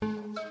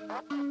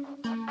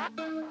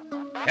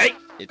Hey,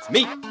 it's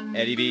me,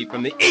 Eddie B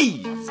from the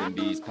E's and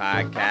B's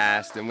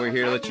podcast, and we're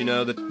here to let you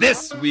know that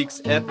this week's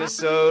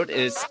episode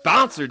is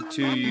sponsored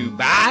to you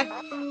by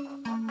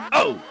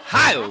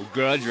Ohio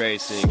Grudge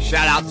Racing.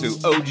 Shout out to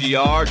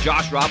OGR,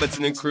 Josh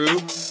Robinson and crew.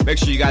 Make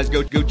sure you guys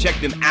go check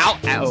them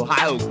out at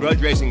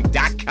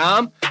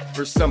OhioGrudgeRacing.com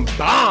for some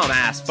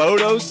bomb-ass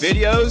photos,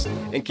 videos,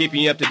 and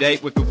keeping you up to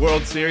date with the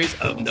World Series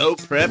of No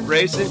Prep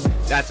Racing.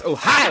 That's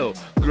Ohio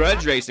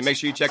Grudge Racing. Make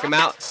sure you check them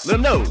out. Let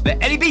them know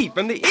that Eddie B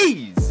from the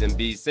E's and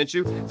B's sent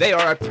you. They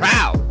are a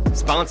proud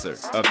sponsor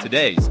of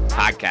today's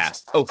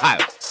podcast,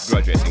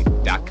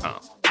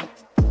 OhioGrudgeRacing.com.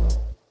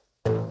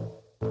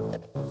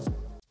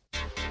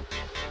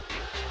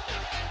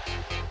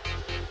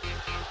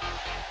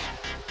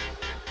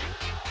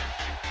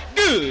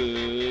 Good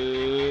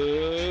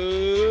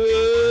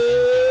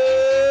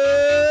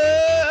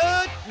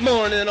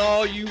morning,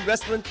 all you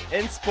wrestling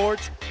and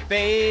sports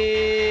fans.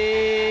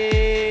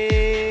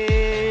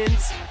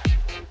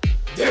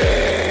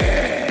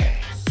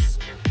 This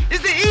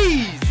is the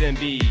E's and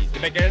B's, the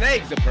Bacon and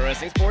Eggs of Pro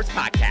Wrestling Sports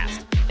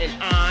Podcast. And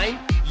I'm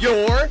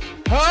your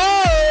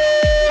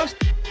host,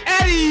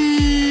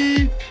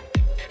 Eddie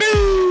B.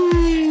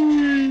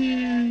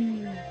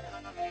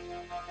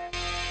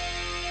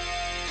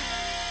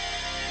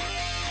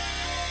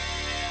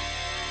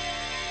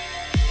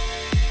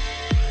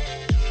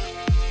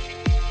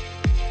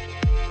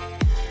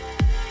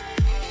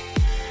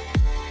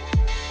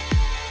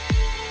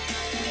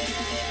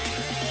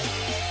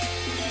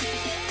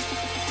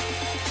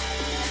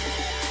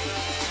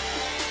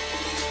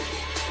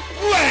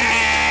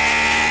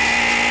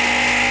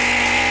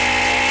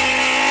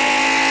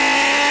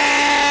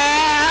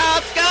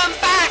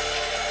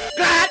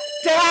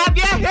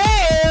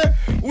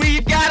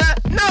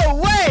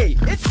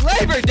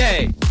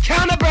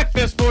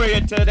 For you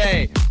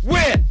today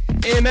with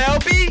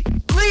MLB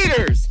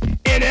leaders,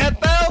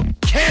 NFL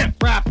camp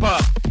wrap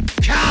up,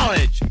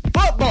 college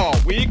football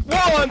week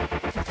 1,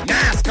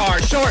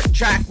 NASCAR short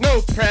track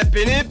no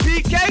prepping and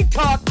PK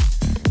talk,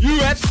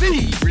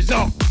 UFC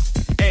results,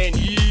 and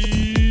you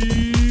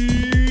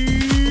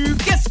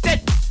guessed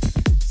it,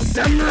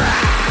 some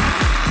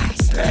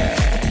wrestling.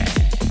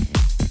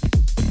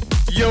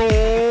 You're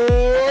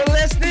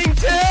listening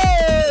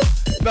to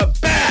the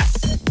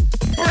best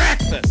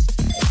breakfast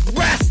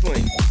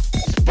wrestling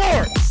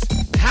sports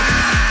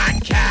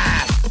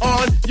podcast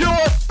on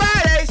your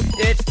Fridays.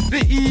 It's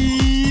the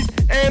E's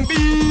and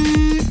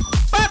B's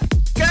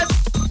podcast.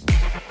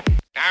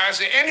 Now, is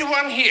there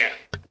anyone here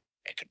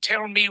that can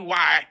tell me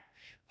why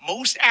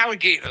most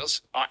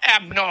alligators are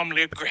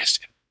abnormally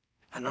aggressive?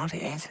 I know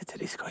the answer to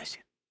this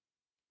question.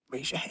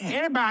 Raise your hand.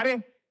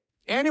 Anybody?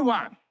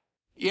 Anyone?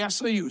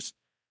 Yes or use?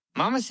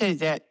 Mama says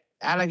that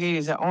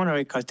alligators are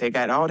ornery because they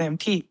got all them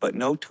teeth but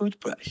no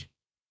toothbrush.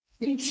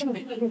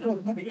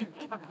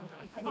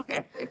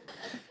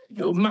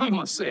 Your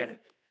mama said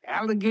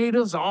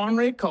alligators are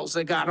ornery because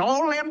they got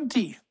all them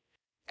teeth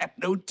and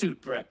no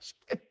toothbrush.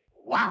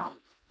 Wow.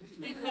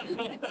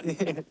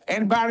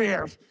 Anybody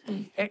else?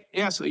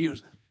 Yes or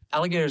use?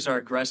 Alligators are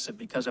aggressive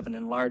because of an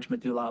enlarged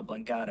medulla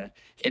oblongata.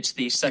 It's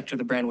the sector of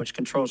the brain which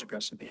controls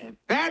aggressive behavior.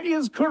 That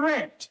is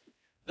correct.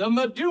 The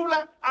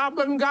medulla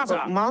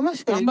oblongata. Mama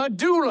said... The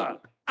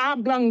medulla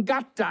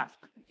oblongata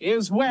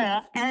is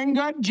where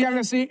anger,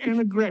 jealousy, and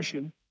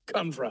aggression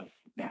come from.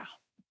 Now,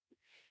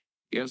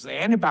 is there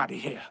anybody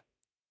here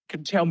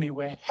can tell me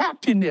where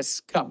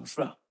happiness comes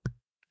from?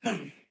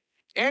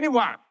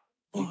 Anyone?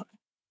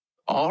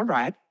 All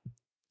right.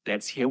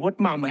 Let's hear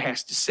what Mama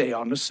has to say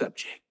on the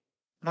subject.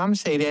 Mama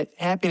say that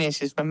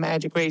happiness is from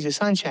magic rays of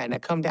sunshine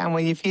that come down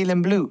when you're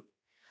feeling blue.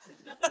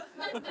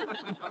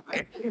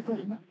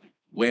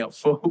 Well,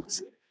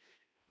 folks,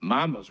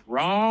 Mama's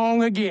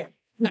wrong again.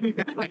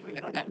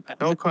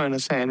 No, Colonel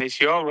Sanders,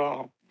 you're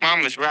wrong.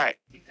 Mama's right.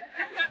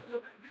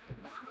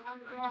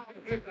 Mama's right.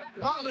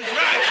 Mama's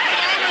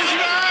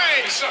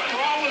right. Something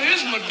wrong with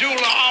his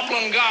medulla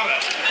oblongata.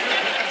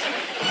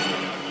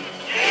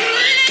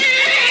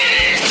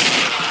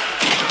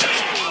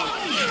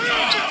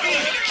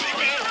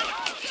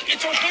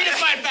 It's okay to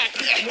fight back.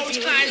 Coach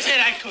Klein said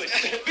I could.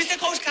 Mr.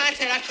 Coach Klein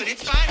said I could.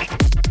 It's fine.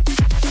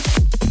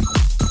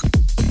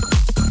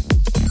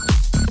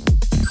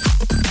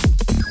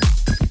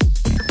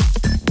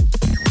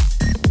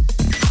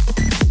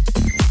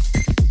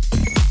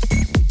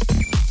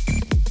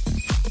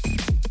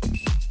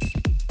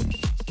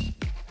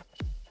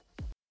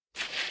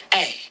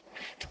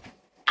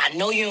 I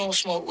know you don't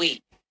smoke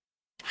weed.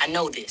 I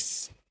know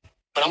this.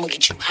 But I'm gonna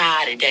get you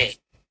high today.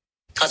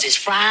 Cause it's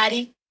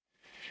Friday,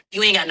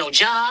 you ain't got no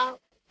job,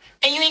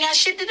 and you ain't got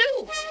shit to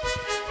do.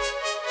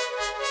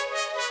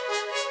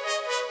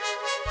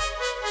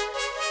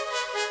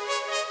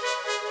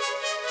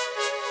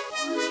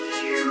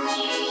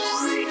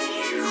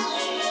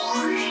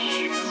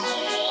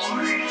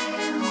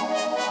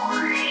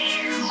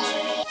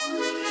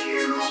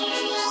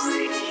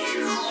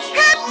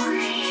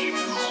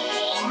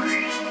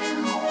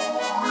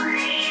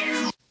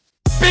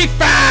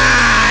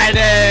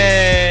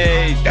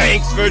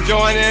 Thanks for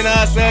joining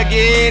us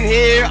again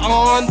here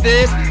on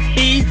this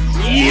the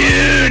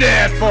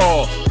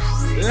beautiful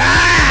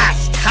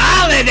last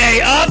holiday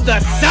of the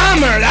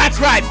summer. That's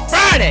right,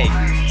 Friday,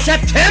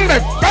 September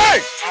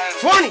 1st,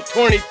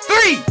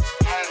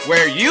 2023.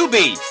 Where you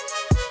be?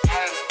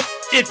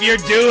 If you're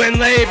doing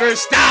labor,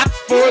 stop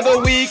for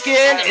the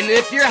weekend. And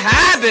if you're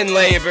having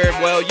labor,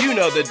 well, you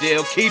know the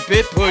deal. Keep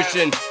it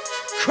pushing.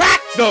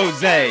 Crack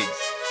those eggs.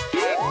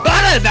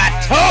 Butter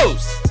that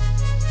toast.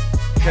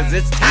 Cause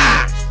it's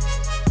time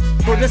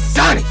for the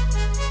sunny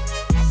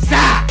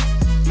side.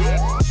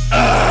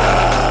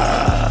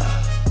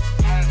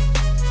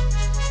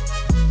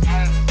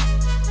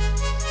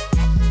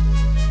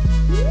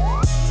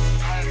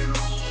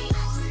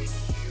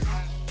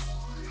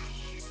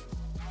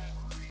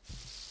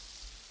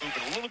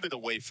 Moving a little bit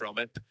away from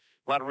it.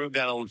 A lot of room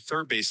down on the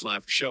third base line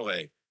for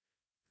Shohei.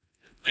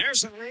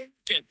 There's a ring.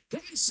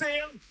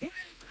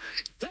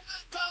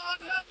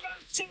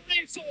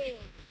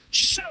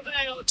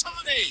 Shohei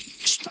Ohtani,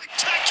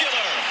 spectacular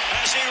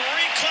as he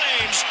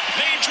reclaims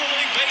Major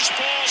League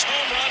Baseball's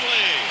home run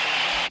lead.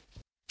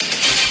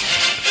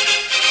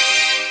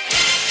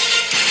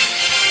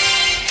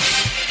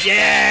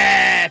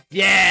 Yes,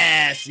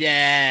 yes,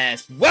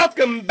 yes.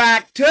 Welcome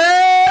back to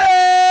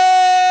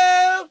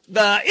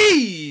the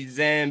E's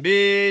and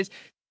B's.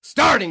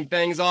 Starting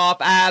things off,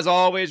 as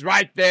always,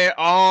 right there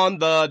on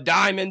the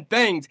diamond.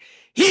 Things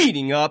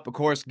heating up, of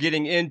course,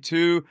 getting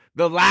into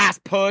the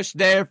last push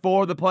there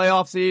for the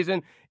playoff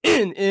season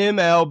in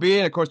MLB.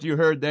 And, of course, you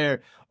heard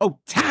there,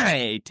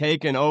 Ohtani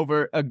taking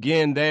over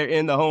again there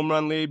in the home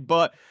run lead.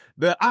 But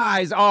the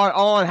eyes are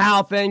on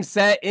how things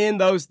set in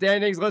those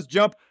standings. Let's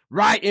jump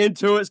right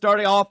into it.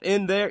 Starting off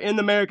in there in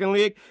the American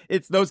League,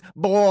 it's those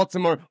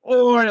Baltimore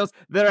Orioles.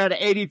 They're at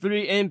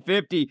 83 and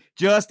 50,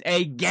 just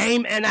a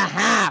game and a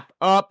half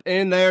up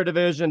in their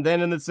division.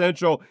 Then in the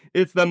Central,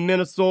 it's the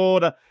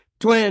Minnesota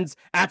Twins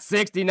at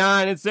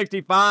 69 and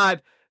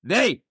 65.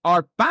 They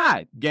are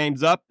 5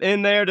 games up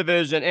in their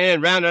division.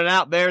 And rounding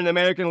out there in the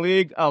American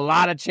League, a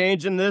lot of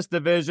change in this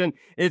division.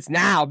 It's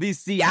now the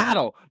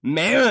Seattle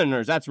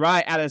Mariners. That's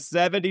right, at a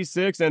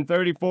 76 and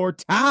 34,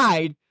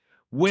 tied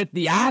with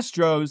the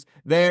Astros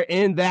there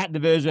in that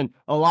division.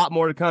 A lot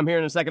more to come here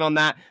in a second on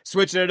that.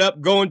 Switching it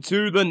up, going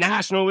to the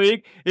National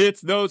League.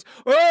 It's those,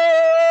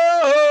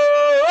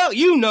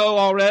 you know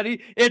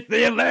already. It's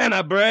the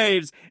Atlanta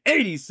Braves,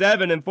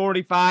 87 and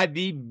 45,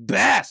 the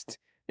best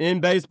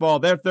in baseball.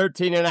 They're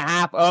 13 and a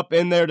half up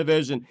in their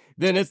division.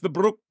 Then it's the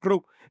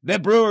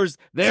Brewers,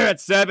 they're at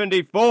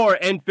 74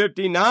 and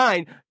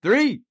 59,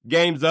 3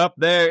 games up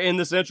there in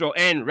the Central.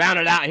 And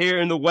rounded out here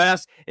in the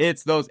West,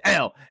 it's those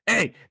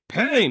L.A.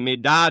 Pay Me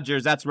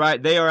Dodgers. That's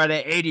right, they are at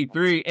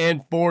 83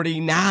 and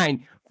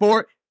 49,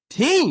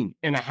 14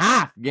 and a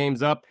half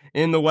games up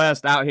in the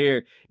West out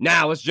here.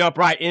 Now let's jump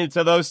right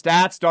into those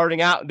stats. Starting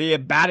out the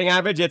batting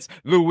average, it's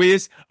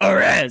Luis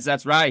Arraez.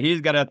 That's right, he's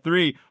got a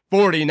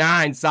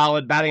 349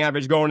 solid batting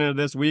average going into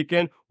this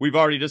weekend. We've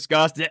already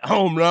discussed it.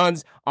 Home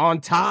runs on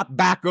top,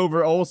 back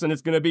over Olsen.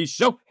 It's going to be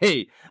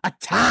Shohei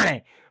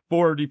Ohtani.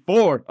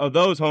 44 of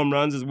those home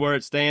runs is where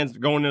it stands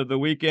going into the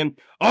weekend.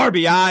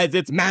 RBIs,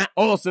 it's Matt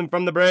Olson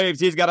from the Braves.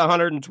 He's got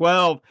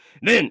 112.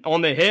 Then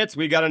on the hits,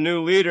 we got a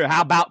new leader.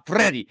 How about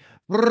Freddie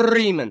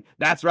Freeman?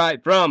 That's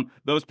right, from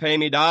those Pay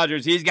Me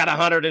Dodgers. He's got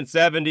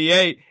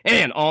 178.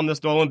 And on the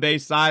stolen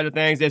base side of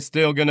things, it's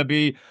still going to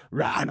be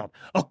Ronald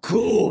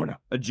Acuna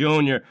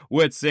Jr.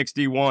 with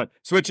 61.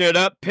 Switching it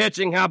up,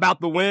 pitching. How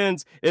about the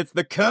wins? It's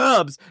the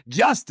Cubs,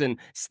 Justin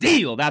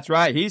Steele. That's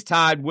right, he's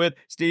tied with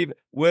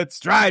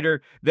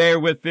Strider there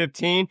with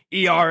 15.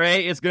 ERA,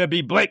 it's going to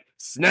be Blake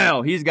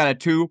Snell. He's got a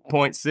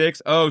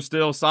 2.60.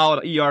 Still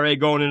solid ERA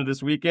going into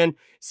this weekend.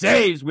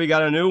 Saves, we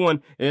got a new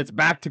one. It's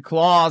back to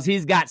Claus.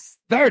 He's got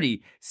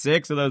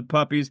 36 of those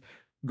puppies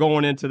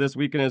going into this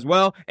weekend as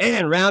well.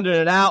 And rounding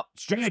it out,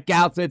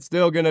 strikeouts, it's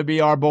still going to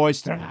be our boy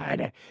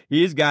Strider.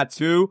 He's got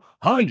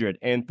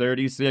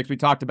 236. We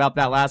talked about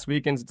that last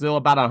weekend. Still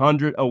about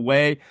 100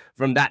 away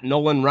from that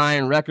Nolan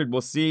Ryan record.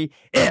 We'll see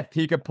if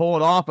he can pull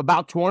it off.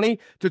 About 20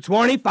 to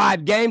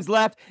 25 games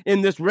left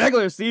in this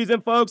regular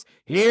season, folks.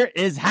 Here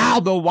is how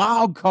the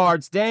wild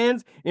card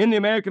stands in the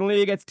American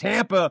League. It's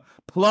Tampa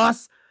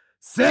plus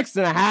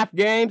 6.5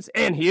 games,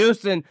 and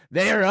Houston,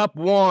 they're up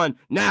 1.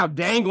 Now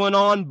dangling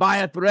on by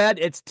a thread,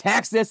 it's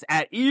Texas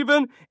at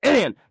even,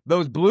 and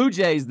those Blue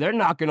Jays, they're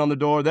knocking on the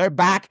door. They're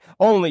back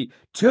only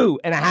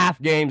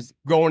 2.5 games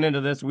going into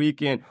this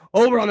weekend.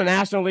 Over on the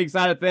National League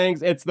side of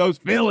things, it's those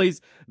Phillies.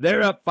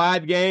 They're up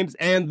 5 games,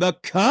 and the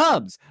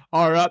Cubs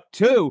are up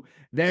 2.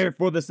 There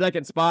for the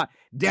second spot.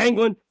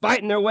 Dangling,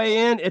 fighting their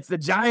way in. It's the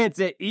Giants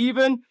at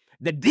even.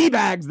 The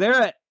D-Bags,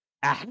 they're at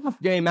a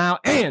half game out,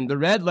 and the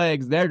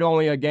Redlegs, they're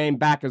only a game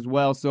back as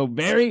well. So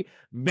very,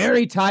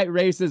 very tight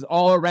races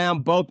all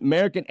around both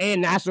American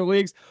and National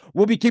Leagues.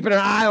 We'll be keeping an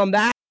eye on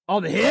that.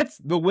 All the hits,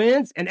 the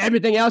wins, and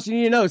everything else you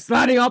need to know.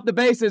 Sliding off the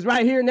bases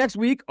right here next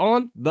week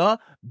on The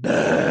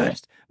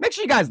Best. Make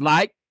sure you guys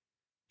like,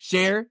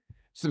 share,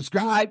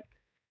 subscribe,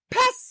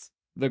 pass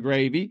the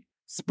gravy,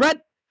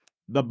 spread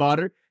the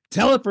butter,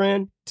 tell a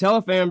friend, tell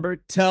a family,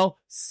 tell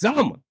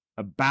someone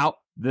about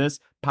this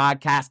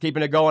podcast.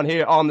 Keeping it going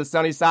here on the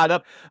sunny side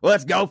up.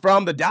 Let's go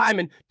from the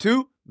diamond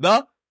to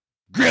the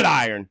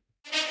gridiron.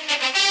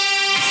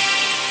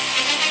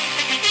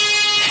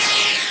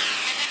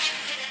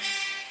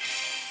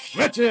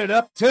 Switch it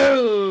up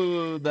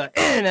to the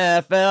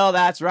NFL.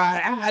 That's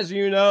right. As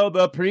you know,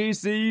 the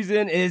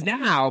preseason is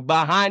now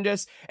behind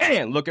us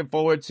and looking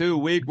forward to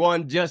week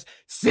one, just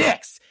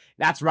 6.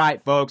 That's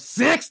right, folks.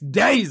 6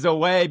 days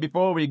away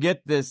before we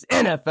get this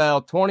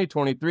NFL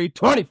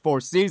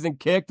 2023-24 season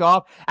kicked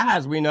off.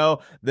 As we know,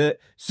 the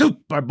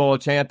Super Bowl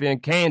champion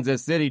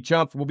Kansas City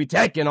Chumps will be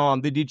taking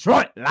on the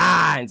Detroit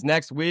Lions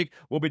next week.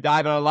 We'll be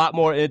diving a lot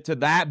more into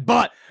that.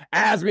 But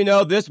as we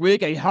know, this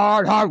week, a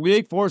hard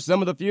week for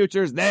some of the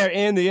futures there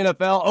in the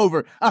NFL.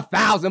 Over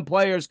 1,000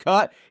 players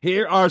cut.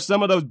 Here are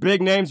some of those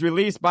big names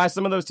released by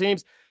some of those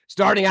teams.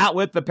 Starting out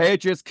with the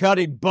Patriots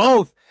cutting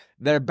both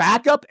their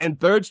backup and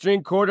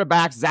third-string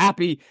quarterback,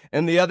 Zappe,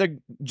 and the other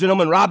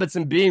gentleman,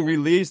 Robinson, being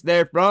released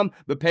there from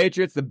the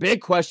Patriots. The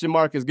big question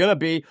mark is going to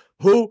be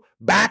who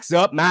backs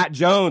up Matt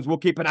Jones. We'll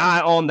keep an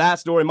eye on that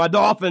story. My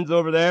Dolphins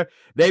over there,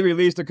 they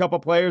released a couple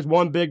players.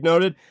 One big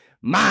noted,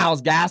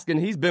 Myles Gaskin.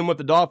 He's been with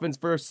the Dolphins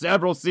for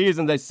several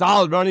seasons. A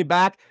solid running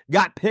back.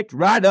 Got picked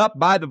right up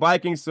by the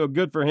Vikings, so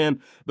good for him.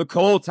 The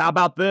Colts, how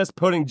about this?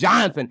 Putting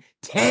Jonathan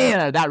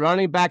Taylor, that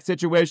running back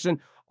situation,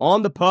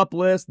 on the PUP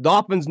list.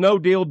 Dolphins, no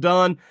deal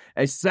done.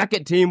 A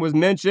second team was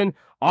mentioned.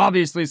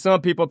 Obviously,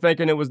 some people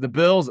thinking it was the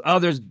Bills,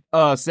 others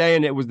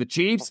saying it was the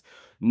Chiefs.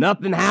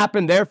 Nothing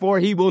happened. Therefore,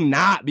 he will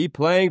not be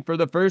playing for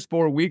the first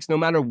 4 weeks, no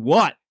matter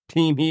what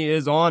team he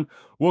is on.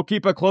 We'll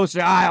keep a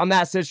closer eye on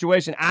that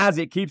situation as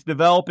it keeps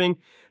developing.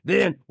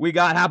 Then we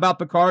got, how about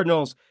the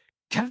Cardinals?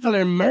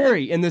 Kyler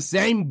Murray in the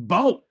same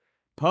boat.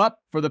 PUP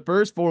for the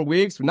first 4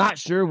 weeks. We're not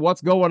sure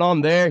what's going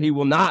on there. He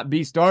will not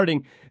be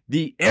starting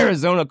the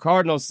Arizona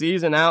Cardinals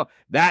season out.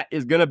 That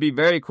is going to be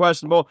very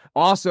questionable.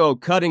 Also,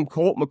 cutting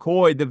Colt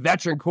McCoy, the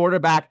veteran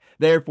quarterback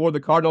there for the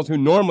Cardinals, who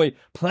normally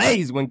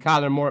plays when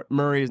Kyler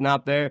Murray is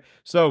not there.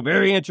 So,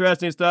 very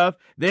interesting stuff.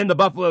 Then the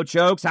Buffalo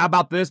Chokes. How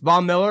about this?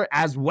 Von Miller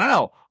as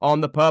well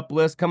on the PUP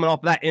list, coming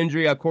off that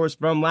injury, of course,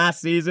 from last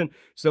season.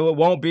 So, it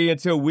won't be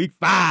until week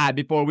 5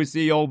 before we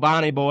see old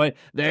Bonnie Boy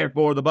there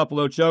for the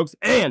Buffalo Chokes.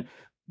 And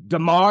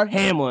Damar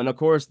Hamlin, of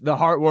course, the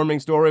heartwarming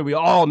story. We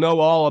all know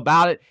all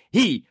about it.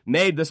 He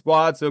made the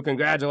squad, so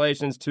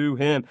congratulations to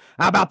him.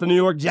 How about the New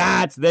York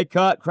Giants? They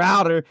cut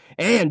Crowder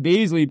and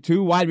Beasley,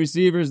 2 wide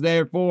receivers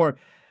there for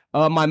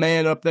my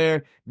man up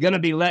there. Going to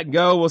be let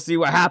go. We'll see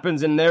what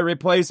happens in their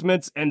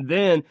replacements. And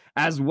then,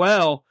 as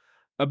well,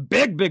 a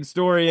big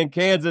story in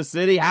Kansas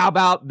City. How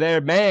about their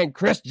man,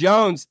 Chris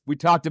Jones? We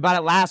talked about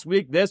it last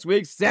week. This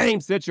week,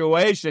 same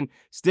situation.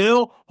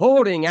 Still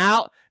holding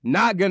out.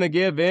 Not going to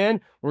give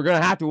in. We're going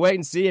to have to wait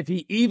and see if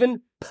he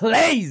even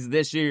plays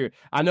this year.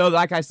 I know,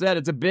 like I said,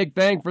 it's a big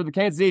thing for the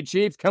Kansas City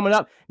Chiefs coming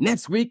up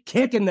next week,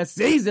 kicking the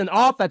season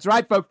off. That's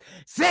right, folks.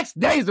 6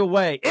 days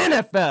away.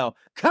 NFL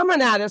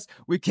coming at us.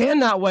 We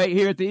cannot wait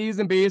here at the E's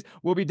and B's.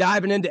 We'll be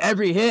diving into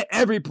every hit,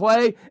 every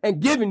play, and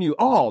giving you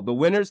all the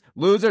winners,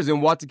 losers,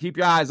 and what to keep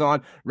your eyes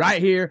on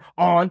right here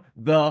on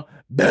the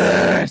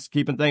best.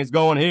 Keeping things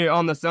going here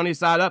on the sunny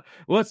side up.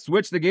 Let's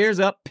switch the gears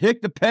up,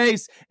 pick the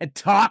pace, and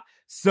talk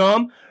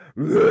some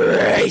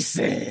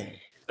racing.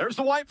 There's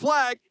the white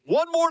flag.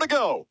 1 more to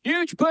go.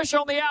 Huge push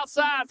on the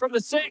outside from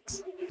the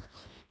 6.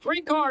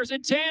 3 cars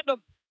in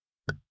tandem.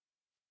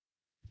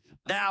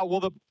 Now, will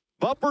the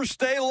bumper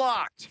stay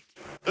locked?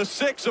 The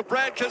 6 of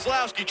Brad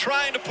Keselowski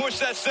trying to push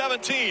that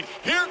 17.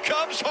 Here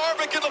comes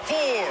Harvick in the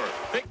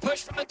 4. Big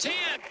push from the 10.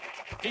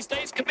 He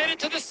stays committed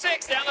to the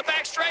 6 down the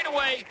back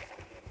straightaway.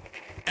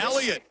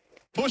 Elliott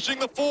pushing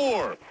the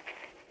 4.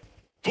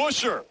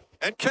 Busher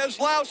and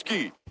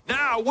Keselowski.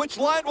 Now, which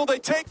line will they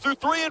take through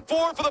 3 and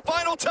 4 for the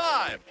final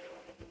time?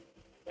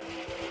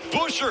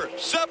 Busher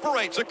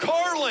separates a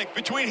car length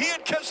between he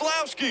and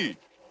Keselowski.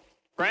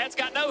 Brad's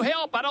got no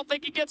help. I don't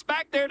think he gets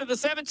back there to the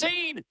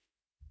 17.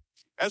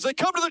 As they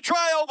come to the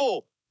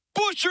tri-oval,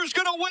 Busher's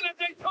going to win at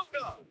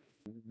Daytona.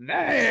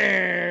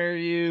 There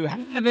you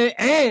have it.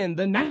 And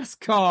the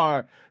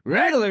NASCAR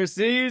regular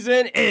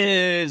season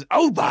is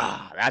over.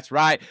 That's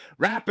right.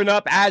 Wrapping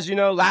up, as you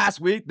know,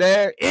 last week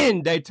there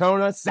in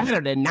Daytona,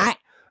 Saturday night.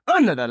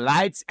 Under the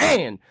lights,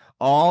 and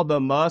all the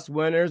must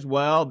winners,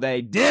 well,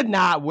 they did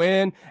not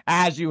win,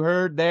 as you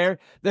heard there.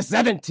 The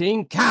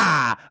 17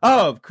 car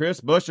of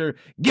Chris Busher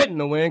getting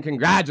the win.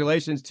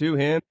 Congratulations to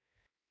him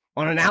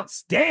on an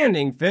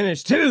outstanding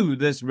finish to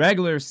this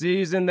regular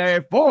season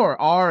there for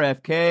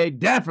RFK.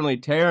 Definitely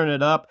tearing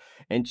it up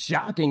and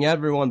shocking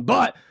everyone.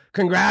 But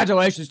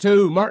congratulations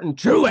to Martin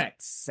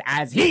Truex,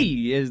 as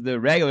he is the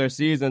regular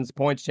season's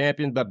points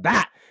champion. But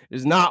that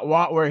is not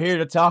what we're here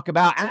to talk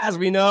about. As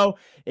we know,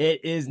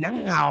 it is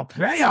now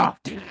playoff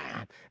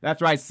time.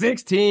 That's right,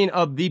 16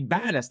 of the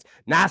baddest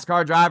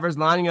NASCAR drivers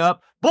lining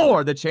up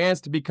for the chance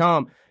to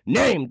become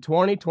named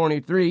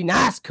 2023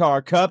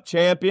 NASCAR Cup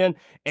champion.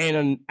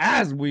 And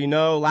as we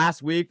know,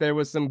 last week there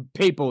was some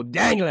people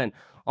dangling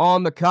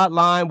on the cut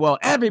line. Well,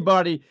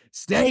 everybody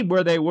stayed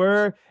where they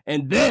were,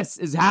 and this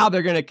is how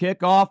they're going to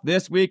kick off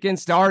this weekend,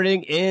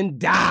 starting in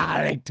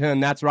Darlington.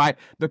 That's right,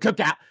 the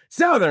Cookout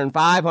Southern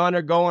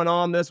 500 going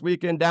on this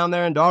weekend down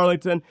there in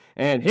Darlington.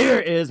 And here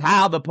is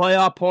how the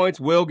playoff points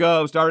will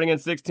go. Starting in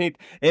 16th,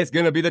 it's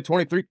going to be the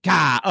 23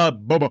 Kai of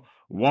Bubba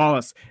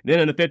Wallace. Then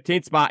in the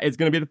 15th spot, it's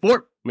going to be the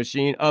Fort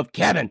Machine of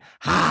Kevin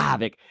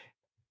Havoc.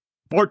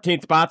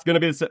 14th spot's going to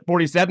be the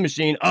 47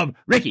 machine of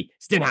Ricky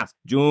Stenhouse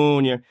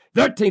Jr.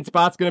 13th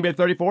spot's going to be the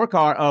 34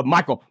 car of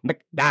Michael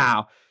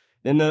McDowell.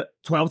 Then the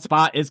 12th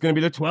spot is going to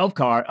be the 12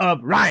 car of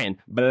Ryan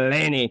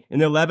Blaney. In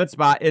the 11th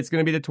spot, it's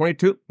going to be the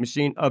 22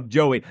 machine of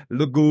Joey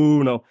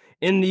Laguno.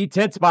 In the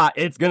 10th spot,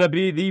 it's going to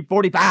be the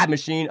 45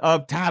 machine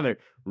of Tyler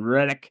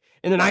Reddick.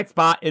 In the 9th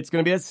spot, it's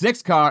going to be the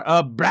 6 car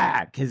of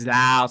Brad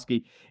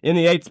Keselowski. In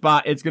the 8th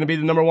spot, it's going to be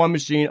the number 1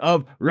 machine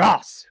of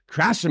Ross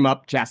Crash 'em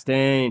Up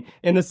Chastain.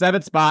 In the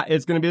 7th spot,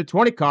 it's going to be the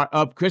 20 car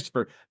of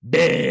Christopher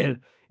Bell.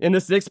 In the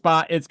 6th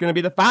spot, it's going to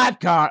be the 5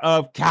 car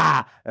of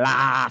Kyle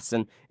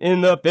Larson.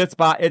 In the 5th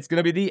spot, it's going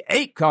to be the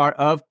 8 car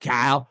of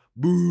Kyle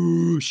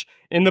Busch.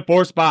 In the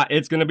 4th spot,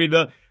 it's going to be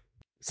the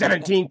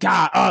 17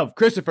 car of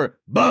Christopher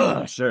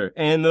Buescher.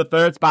 In the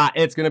 3rd spot,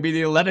 it's going to be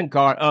the 11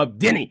 car of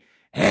Denny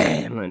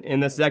Hamlin. In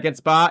the 2nd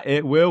spot,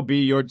 it will be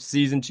your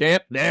season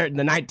champ there in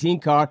the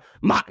 19 car,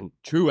 Martin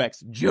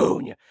Truex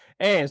Jr.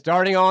 And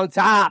starting on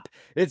top,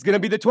 it's going to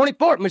be the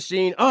 24th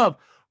machine of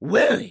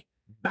Willie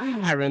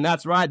Byron.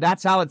 That's right.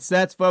 That's how it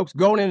sets, folks.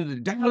 Going into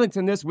the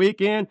Darlington this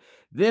weekend,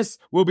 this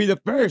will be the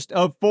first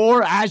of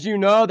 4. As you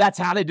know, that's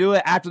how they do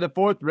it. After the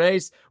 4th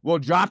race, we'll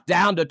drop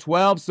down to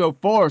 12. So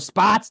 4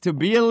 spots to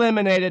be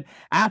eliminated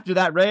after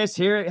that race.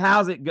 Here's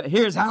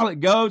how it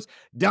goes.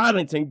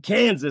 Darlington,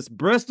 Kansas,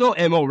 Bristol,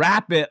 and we'll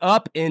wrap it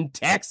up in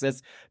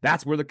Texas.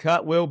 That's where the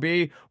cut will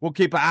be. We'll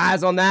keep our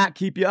eyes on that.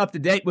 Keep you up to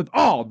date with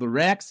all the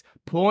wrecks,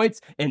 points,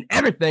 and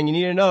everything you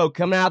need to know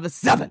coming out of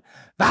the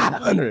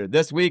 7-500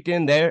 this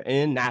weekend there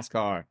in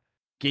NASCAR.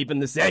 Keeping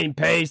the same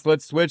pace,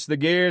 let's switch the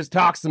gears,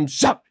 talk some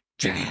shop.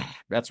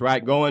 That's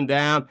right, going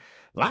down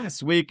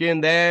last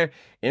weekend there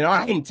in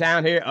our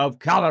hometown here of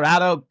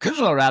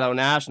Colorado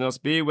National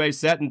Speedway,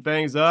 setting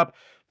things up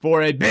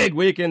for a big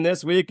weekend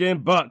this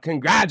weekend. But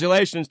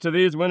congratulations to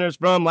these winners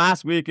from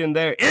last weekend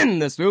there in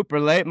the super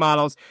late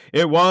models.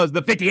 It was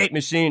the 58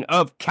 machine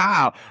of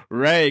Kyle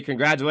Ray.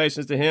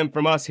 Congratulations to him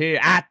from us here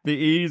at the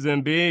E's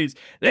and B's.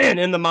 Then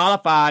in the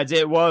modifieds,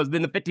 it was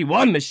then the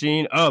 51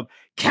 machine of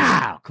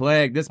Kyle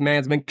Clegg. This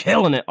man's been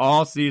killing it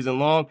all season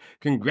long.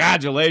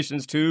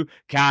 Congratulations to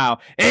Kyle.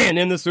 And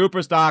in the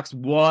super stocks,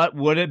 what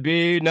would it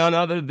be? None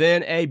other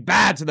than a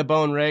bad to the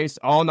bone race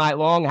all night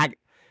long.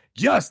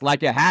 Just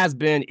like it has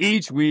been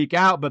each week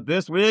out, but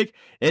this week,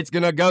 it's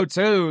going to go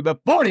to the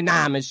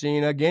 49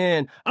 machine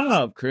again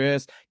of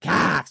Chris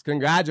Cox.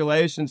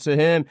 Congratulations to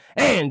him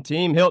and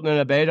Team Hilton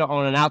and Abeta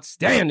on an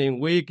outstanding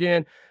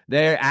weekend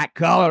there at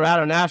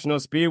Colorado National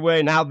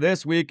Speedway. Now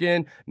this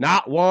weekend,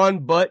 not 1,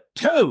 but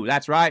 2.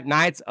 That's right,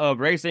 nights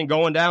of racing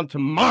going down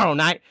tomorrow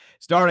night.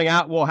 Starting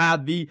out, we'll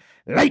have the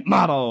late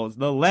models,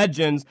 the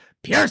legends,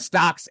 pure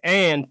stocks,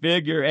 and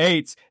figure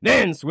 8s.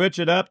 Then switch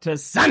it up to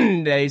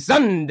Sunday.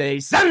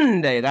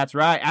 That's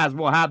right, as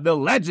we'll have the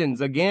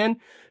legends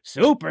again,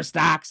 super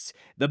stocks,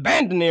 the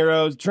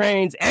bandoneros,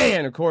 trains,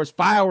 and of course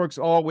fireworks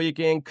all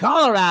weekend.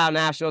 Colorado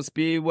National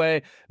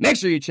Speedway. Make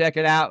sure you check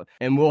it out,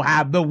 and we'll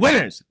have the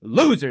winners,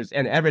 losers,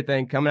 and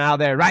everything coming out of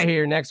there right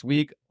here next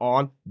week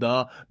on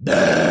The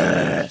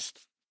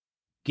Best.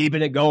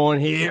 Keeping it going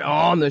here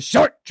on the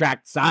short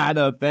track side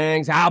of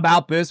things. How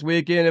about this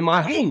weekend in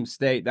my home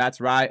state? That's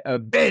right, a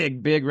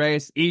big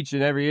race each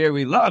and every year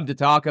we love to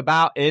talk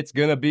about. It's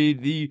going to be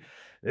the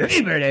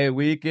Labor Day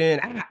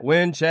weekend at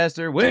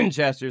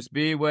Winchester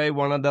Speedway,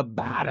 one of the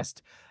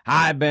baddest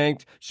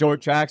high-banked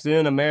short tracks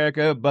in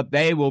America, but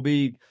they will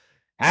be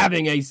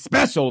having a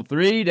special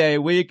 3-day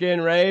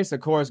weekend race,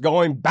 of course,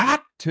 going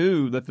back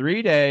to the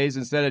 3 days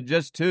instead of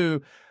just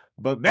 2.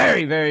 But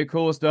very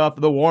cool stuff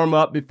for the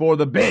warm-up before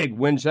the big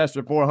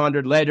Winchester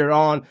 400 later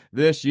on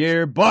this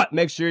year. But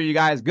make sure you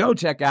guys go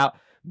check out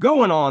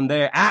going on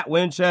there at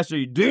Winchester.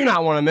 You do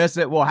not want to miss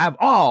it. We'll have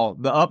all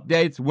the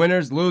updates,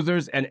 winners,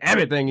 losers, and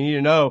everything you need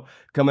to know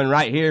coming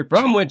right here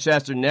from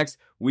Winchester next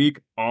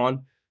week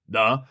on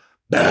The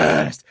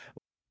Best.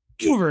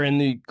 Over in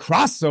the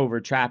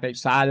crossover traffic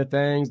side of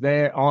things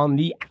there on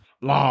the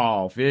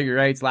Outlaw figure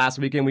 8s last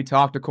weekend, we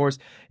talked, of course,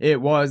 it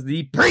was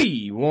the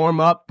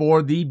pre-warm-up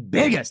for the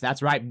biggest,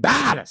 that's right,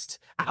 baddest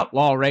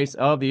Outlaw race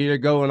of the year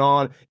going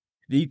on.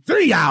 The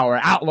 3-hour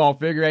Outlaw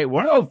figure 8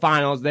 World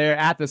Finals there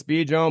at the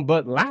Speedrome.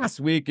 But last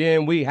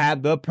weekend, we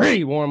had the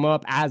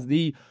pre-warm-up as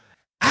the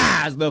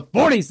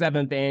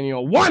 47th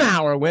annual 1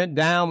 hour went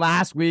down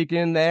last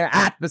weekend there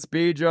at the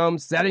Speedrome,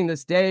 setting the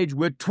stage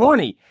with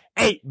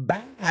 28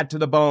 bad to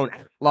the bone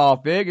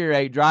Outlaw figure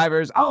 8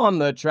 drivers on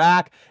the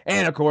track.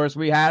 And of course,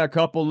 we had a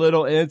couple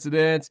little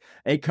incidents,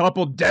 a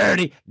couple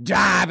dirty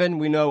driving.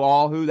 We know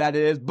all who that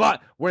is.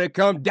 But when it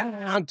comes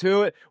down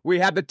to it, we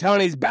had the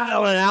Tonys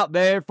battling out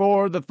there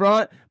for the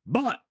front.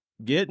 But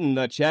getting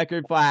the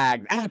checkered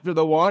flag after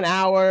the 1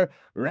 hour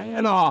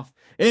ran off.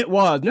 It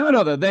was none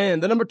other than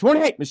the number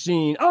 28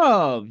 machine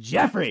of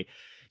Jeffrey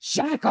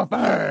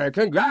Shackelford.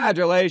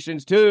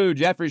 Congratulations to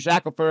Jeffrey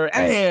Shackelford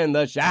and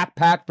the Shack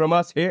Pack from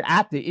us here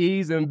at the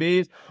E's and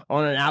B's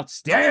on an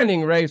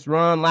outstanding race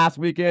run last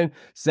weekend,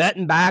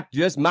 setting back,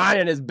 just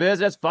minding his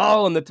business,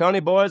 following the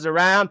Tony boys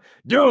around,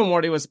 doing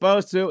what he was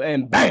supposed to,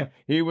 and bam,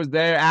 he was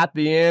there at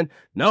the end.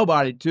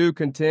 Nobody too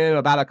contend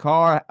about a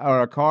car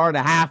and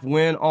a half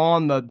win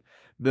on the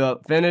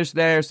finish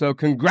there. So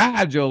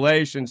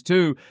congratulations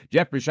to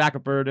Jeffrey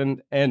Shackelford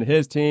and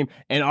his team.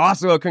 And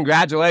also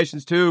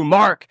congratulations to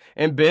Mark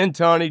and Ben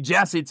Tony,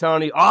 Jesse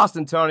Tony,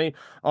 Austin Tony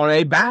on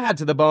a bad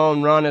to the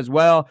bone run as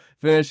well,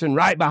 finishing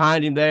right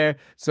behind him there.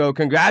 So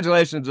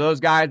congratulations to those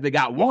guys. They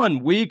got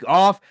 1 week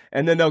off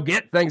and then they'll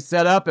get things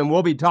set up and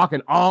we'll be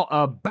talking all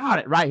about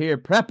it right here,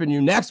 prepping you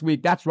next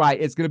week. That's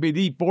right. It's going to be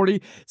the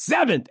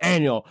 47th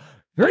annual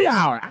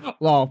 3-hour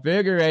Outlaw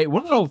Figure 8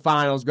 World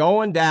Finals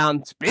going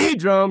down.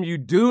 Speedrome, you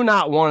do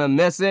not want to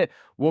miss it.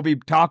 We'll be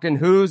talking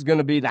who's going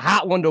to be the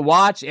hot one to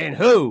watch and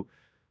who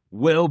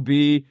will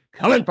be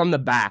coming from the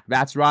back.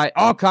 That's right.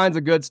 All kinds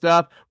of good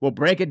stuff. We'll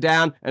break it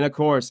down. And, of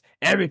course,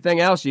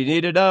 everything else you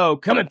need to know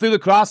coming through the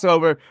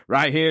crossover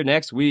right here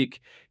next week.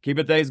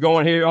 Keeping things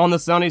going here on the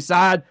sunny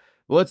side.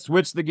 Let's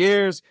switch the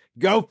gears.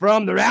 Go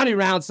from the rowdy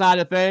round side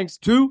of things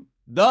to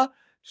the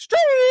street.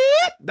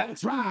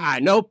 That's right.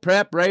 No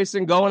prep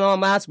racing going on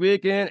last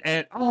weekend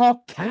and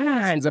all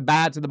kinds of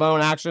bad to the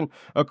bone action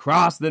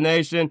across the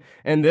nation.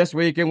 And this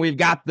weekend we've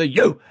got the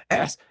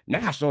U.S.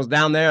 Nationals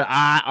down there,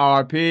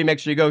 IRP. Make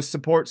sure you go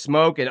support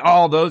Smoke and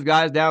all those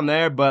guys down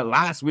there. But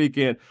last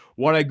weekend,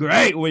 what a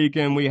great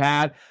weekend we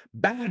had.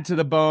 Bad to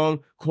the bone,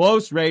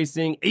 close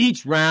racing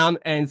each round,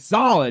 and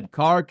solid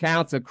car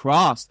counts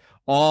across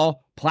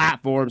all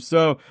platforms.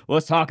 So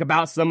let's talk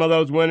about some of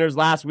those winners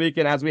last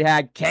weekend as we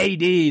had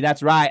KD.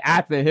 That's right,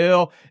 at the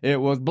Hill.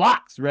 It was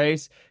Block's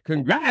race.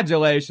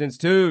 Congratulations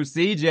to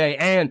CJ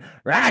and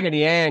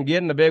Raggedy Ann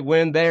getting the big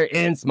win there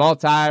in small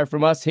tire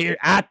from us here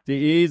at the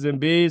E's and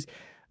B's.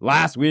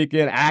 Last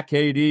weekend at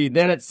KD.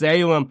 Then at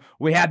Salem,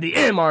 we had the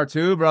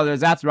MR2 brothers.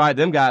 That's right.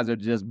 Them guys are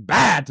just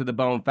bad to the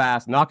bone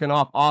fast, knocking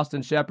off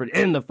Austin Shepard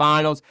in the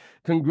finals.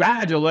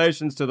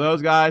 Congratulations to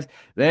those guys.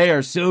 They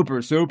are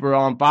super, super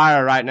on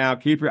fire right now.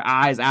 Keep your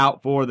eyes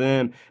out for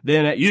them.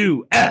 Then at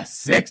US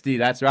 60,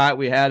 that's right,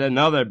 we had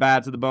another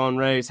bad to the bone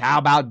race. How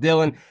about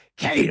Dylan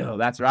Cato?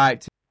 That's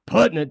right.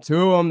 Putting it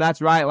to him.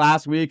 That's right,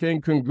 last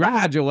weekend.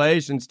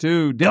 Congratulations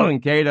to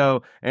Dylan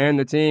Cato and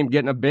the team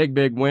getting a big,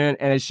 big win.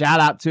 And a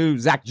shout out to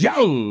Zach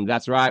Jones.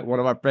 That's right,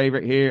 one of our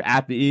favorite here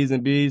at the E's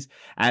and B's,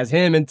 as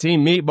him and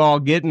Team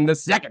Meatball getting the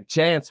second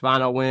chance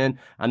final win.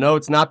 I know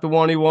it's not the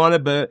one he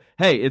wanted, but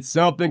hey, it's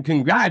something.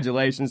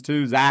 Congratulations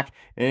to Zach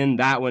in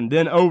that one.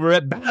 Then over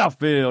at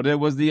Battlefield, it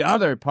was the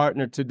other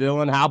partner to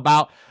Dylan. How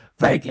about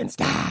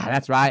Frankenstein?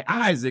 That's right,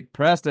 Isaac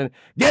Preston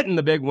getting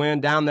the big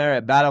win down there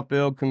at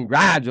Battlefield.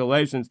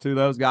 Congratulations to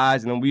those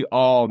guys, and we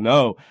all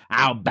know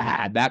how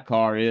bad that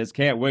car is.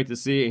 Can't wait to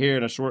see it here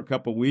in a short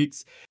couple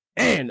weeks.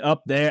 And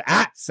up there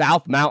at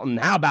South Mountain,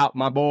 how about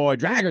my boy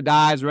Dragger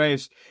Dies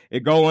race?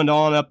 It going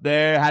on up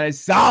there, had a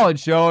solid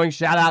showing.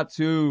 Shout out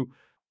to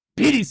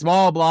Petey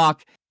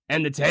Smallblock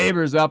and the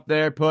Tabers up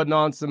there putting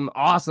on some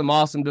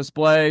awesome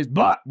displays.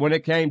 But when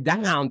it came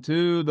down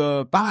to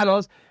the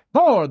finals,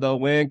 for the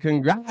win,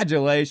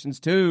 congratulations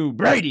to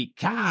Brady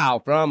Kyle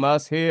from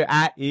us here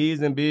at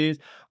E's and B's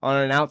on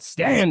an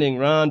outstanding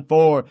run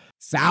for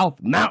South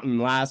Mountain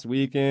last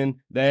weekend.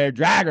 Their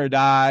Dragger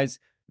Dies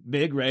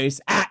big race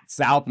at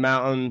South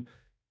Mountain.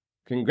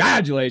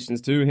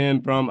 Congratulations to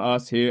him from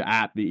us here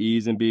at the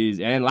E's and B's.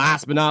 And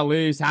last but not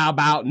least, how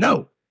about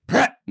No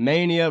Prep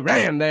Mania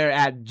ran there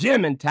at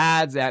Jim and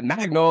Tad's at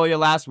Magnolia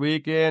last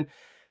weekend.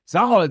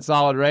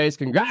 Solid race.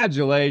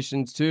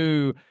 Congratulations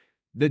to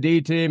the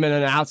D team in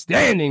an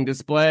outstanding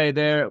display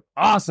there.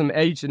 Awesome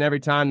each and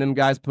every time them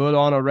guys put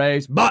on a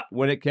race. But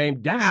when it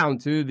came down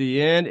to the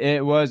end,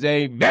 it was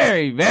a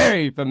very,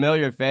 very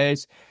familiar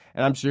face.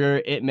 And I'm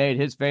sure it made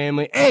his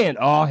family and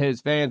all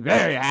his fans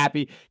very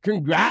happy.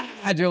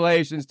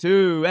 Congratulations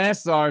to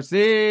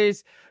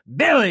SRC's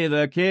Billy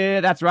the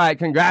Kid. That's right.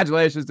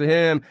 Congratulations to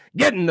him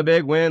getting the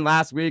big win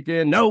last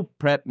weekend. No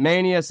Prep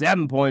Mania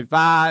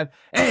 7.5.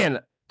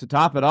 And to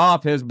top it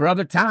off, his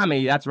brother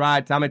Tommy, that's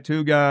right, Tommy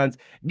Two Guns,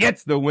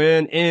 gets the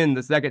win in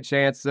the second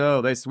chance.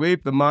 So they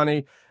sweep the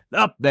money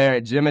up there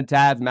at Jim and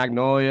Tad's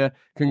Magnolia.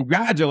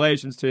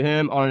 Congratulations to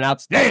him on an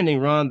outstanding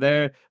run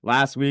there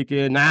last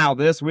weekend. Now,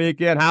 this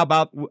weekend, how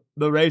about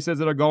the races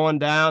that are going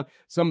down?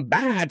 Some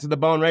bad to the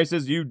bone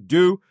races you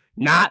do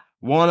not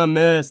want to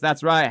miss.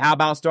 That's right. How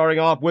about starting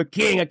off with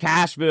King of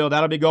Cashville?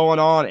 That'll be going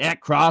on at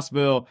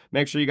Crossville.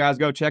 Make sure you guys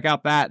go check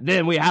out that.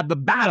 Then we have the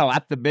battle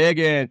at the big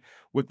end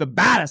with the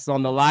baddest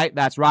on the light.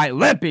 That's right.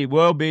 Limpy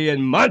will be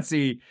in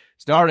Muncie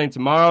starting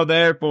tomorrow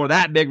there for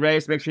that big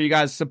race. Make sure you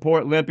guys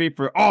support Limpy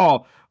for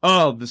all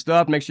of the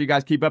stuff. Make sure you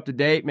guys keep up to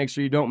date. Make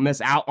sure you don't miss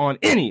out on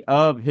any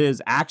of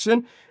his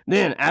action.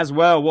 Then, as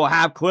well, we'll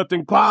have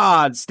Clifton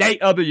Quad,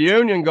 State of the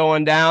Union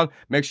going down.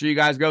 Make sure you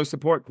guys go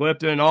support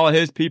Clifton and all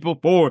his people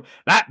for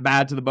that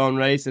Bad to the Bone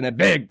race and a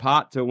big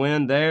pot to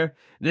win there.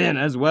 Then,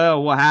 as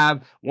well, we'll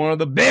have one of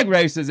the big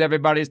races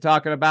everybody's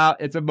talking about.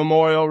 It's a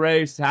memorial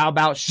race. How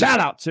about shout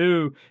out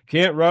to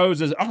Kent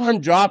Rose's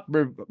Undrop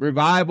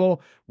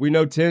Revival. We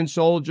know 10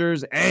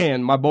 Soldiers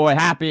and my boy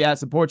Happy at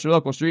Support Your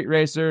Local Street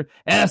Racer,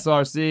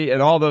 SRC,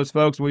 and all those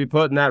folks will be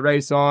putting that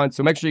race on.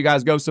 So make sure you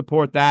guys go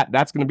support that.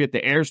 That's going to be at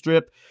the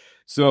airstrip.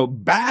 So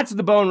Bad to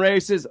the Bone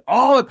races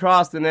all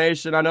across the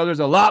nation. I know there's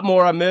a lot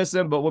more I'm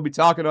missing, but we'll be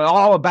talking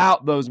all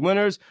about those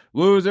winners,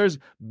 losers,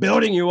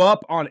 building you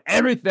up on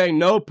everything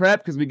no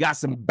prep because we got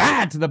some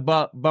Bad to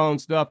the Bone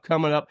stuff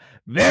coming up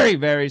very,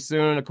 very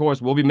soon. Of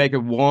course, we'll be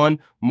making one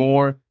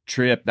more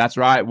trip. That's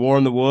right. War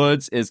in the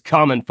Woods is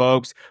coming,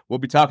 folks. We'll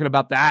be talking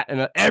about that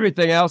and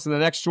everything else in the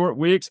next short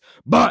weeks.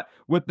 But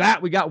with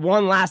that, we got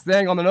one last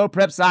thing on the no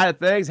prep side of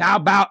things. How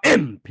about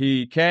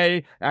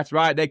MPK? That's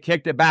right. They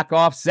kicked it back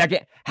off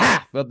second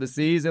half of the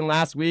season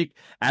last week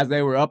as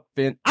they were up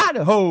in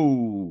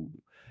Idaho.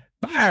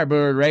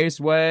 Firebird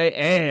Raceway,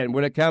 and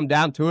when it come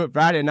down to it,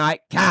 Friday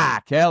night, Kai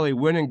Kelly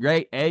winning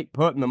grade 8,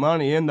 putting the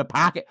money in the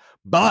pocket.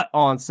 But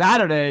on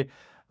Saturday,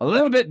 a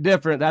little bit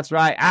different, that's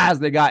right, as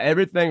they got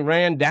everything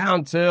ran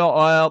down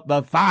till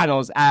the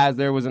finals as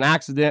there was an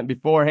accident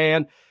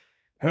beforehand,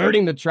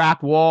 hurting the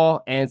track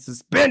wall and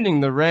suspending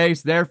the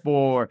race.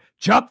 Therefore,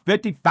 Chuck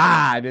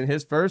 55 in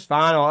his first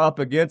final up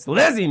against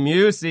Lizzie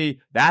Musey.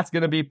 That's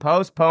going to be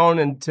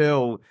postponed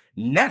until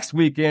next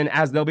weekend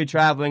as they'll be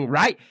traveling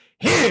right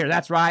here.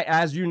 That's right,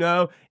 as you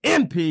know,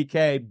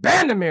 MPK,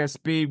 Bandamere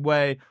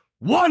Speedway,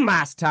 one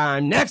last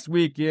time next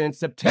weekend,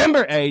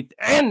 September 8th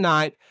and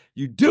 9th.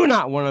 You do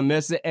not want to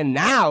miss it. And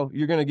now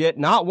you're going to get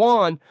not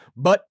one,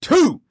 but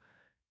two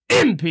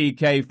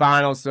MPK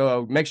finals.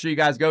 So make sure you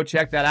guys go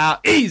check that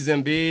out. E's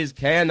and B's.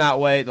 Cannot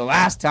wait. The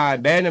last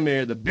time,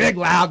 Bandamere, the big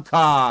loud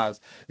cause,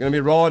 going to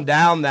be rolling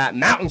down that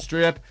mountain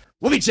strip.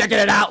 We'll be checking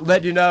it out,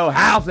 let you know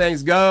how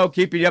things go,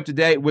 keeping you up to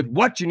date with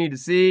what you need to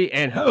see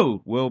and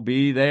who will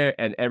be there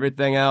and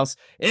everything else.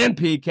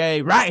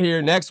 MPK right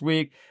here next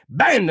week,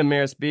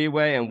 Bandamere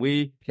Speedway, and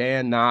we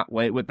cannot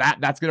wait. With that,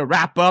 that's going to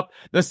wrap up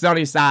the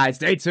sunny side.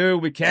 Stay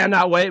tuned. We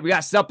cannot wait. We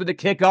got something to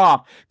kick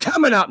off.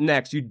 Coming up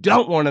next, you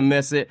don't want to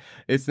miss it.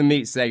 It's the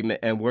meat segment,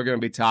 and we're going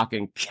to be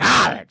talking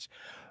college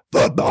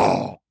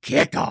football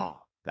kickoff.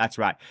 That's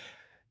right.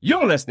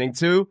 You're listening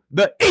to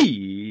the E's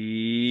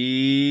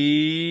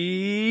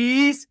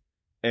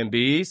and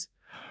B's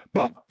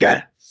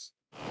podcast.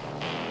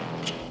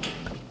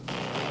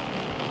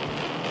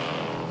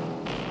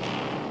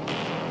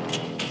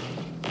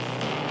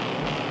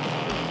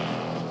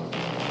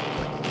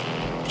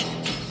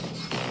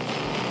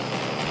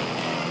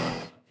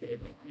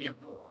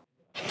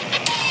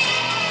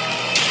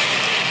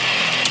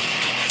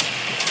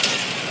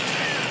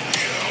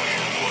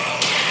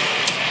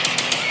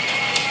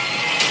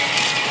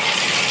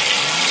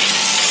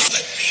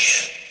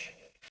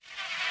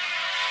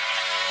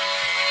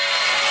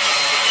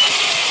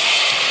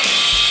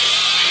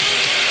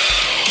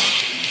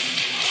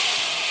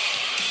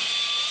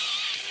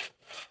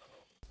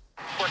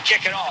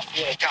 Kicking off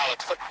World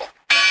College football.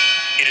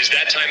 It is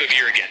that time of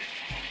year again.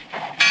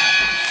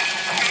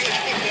 College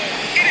football,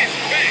 it is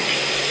back.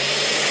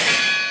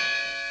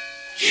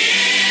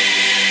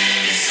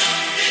 Give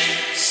something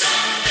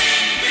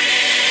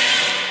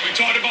real. We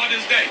talked about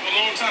this day for a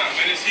long time,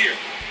 and it's here.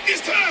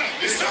 It's time.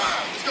 It's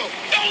time. Let's go.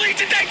 Don't leave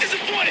today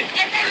disappointed.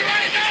 Everybody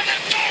write it down.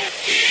 Let's go.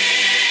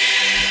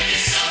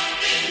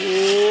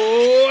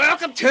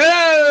 Welcome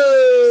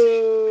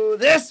to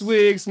this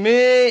week's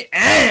Me,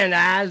 and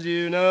as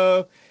you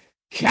know,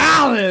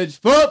 college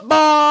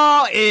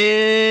football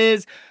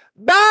is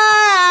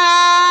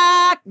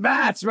back!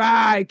 That's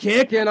right,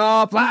 kicking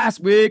off last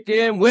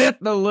weekend with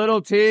the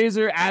little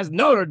teaser as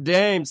Notre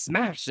Dame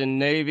smashing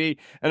Navy,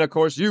 and of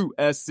course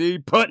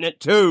USC putting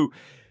it to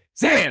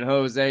San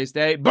Jose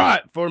State.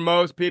 But for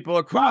most people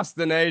across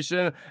the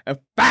nation, a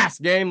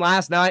fast game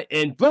last night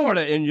in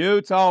Florida and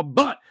Utah,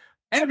 but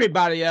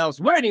everybody else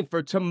waiting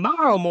for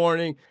tomorrow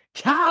morning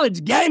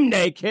college game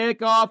day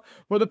kickoff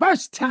for the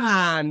first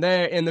time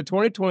there in the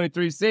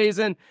 2023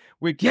 season.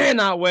 We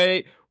cannot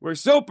wait. We're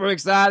super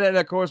excited. And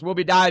of course, we'll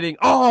be diving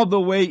all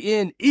the way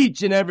in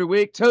each and every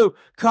week to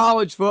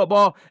college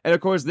football. And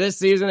of course, this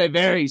season, a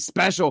very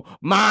special,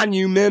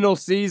 monumental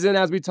season.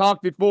 As we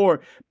talked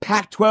before,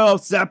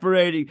 Pac-12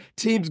 separating,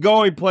 teams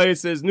going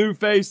places, new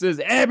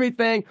faces,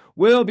 everything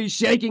will be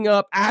shaking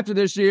up after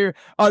this year.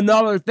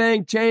 Another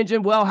thing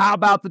changing, well, how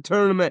about the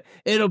tournament?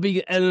 It'll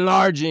be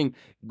enlarging,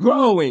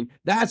 growing.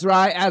 That's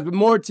right, as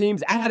more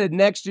teams added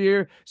next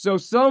year.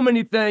 So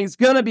many things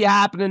going to be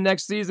happening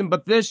next season.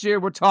 But this year,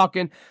 we're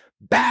talking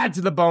bad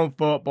to the bone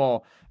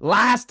football.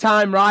 Last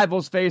time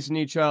rivals facing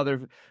each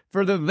other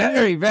for the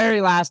very,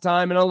 very last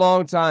time in a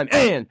long time.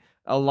 And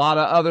A lot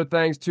of other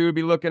things to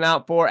be looking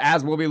out for,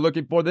 as we'll be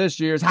looking for this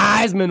year's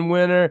Heisman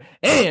winner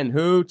and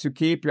who to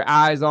keep your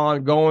eyes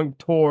on going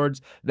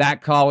towards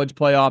that college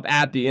playoff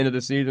at the end of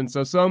the season.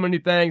 So many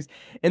things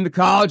in the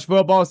college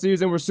football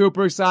season. We're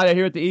super excited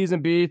here at the E's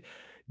and B's.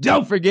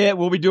 Don't forget,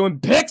 we'll be doing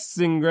Picks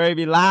and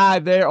Gravy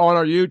live there on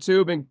our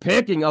YouTube and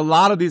picking a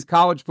lot of these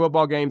college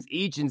football games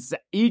each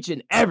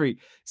and every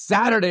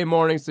Saturday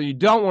morning, so you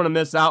don't want to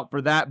miss out for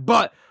that.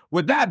 But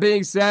with that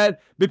being said,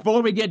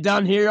 before we get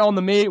done here on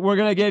the meat, we're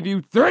going to give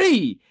you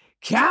 3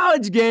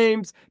 college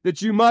games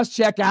that you must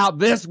check out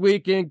this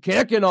weekend,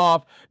 kicking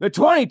off the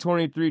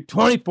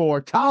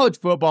 2023-24 college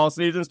football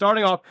season.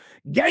 Starting off,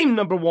 game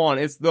number 1,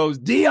 it's those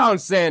Deion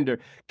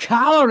Sanders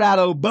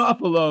Colorado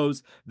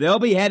Buffaloes. They'll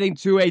be heading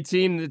to a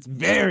team that's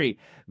very,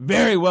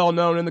 very well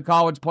known in the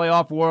college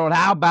playoff world.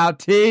 How about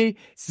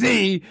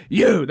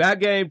TCU? That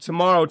game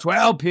tomorrow,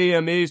 12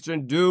 p.m.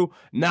 Eastern. Do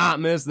not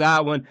miss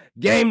that one.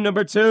 Game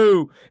number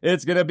 2,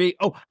 it's going to be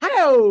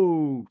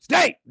Ohio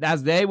State,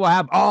 as they will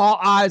have all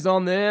eyes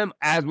on them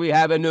as we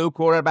have a new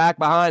quarterback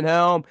behind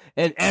helm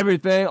and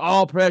everything,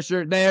 all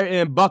pressure there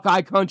in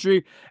Buckeye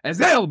country, as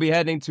they'll be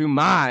heading to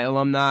my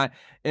alumni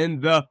in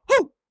the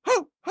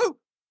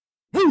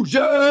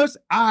Hoosiers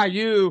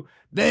IU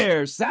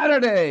there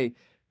Saturday,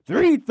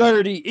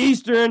 3:30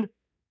 Eastern,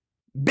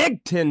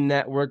 Big Ten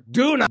Network.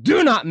 Do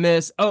not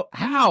miss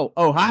how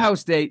Ohio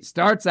State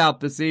starts out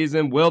the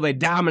season. Will they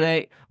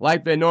dominate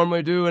like they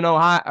normally do in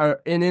Ohio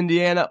or in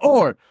Indiana,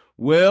 or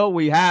will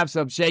we have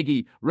some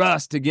shaky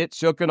rust to get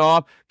shooken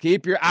off?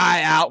 Keep your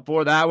eye out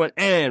for that one.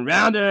 And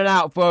rounding it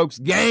out, folks,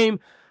 game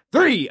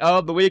 3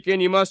 of the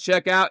weekend you must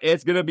check out.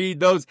 It's going to be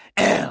those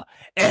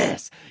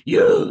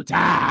LSU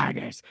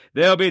Tigers.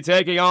 They'll be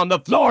taking on the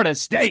Florida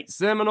State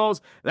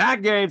Seminoles.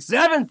 That game,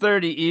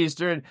 7:30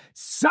 Eastern,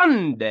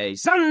 Sunday.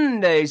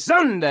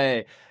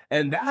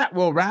 And that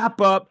will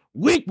wrap up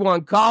Week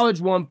 1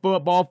 College 1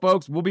 football,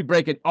 folks. We'll be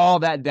breaking all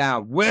that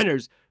down.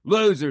 Winners,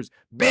 losers,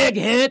 big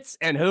hits,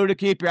 and who to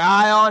keep your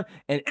eye on,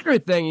 and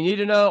everything you need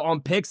to know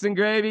on Picks and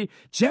Gravy.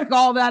 Check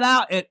all that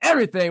out and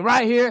everything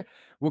right here.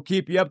 We'll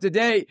keep you up to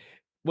date.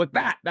 With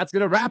that, that's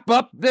going to wrap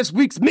up this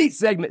week's meat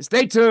segment.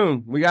 Stay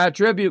tuned. We got a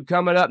tribute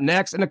coming up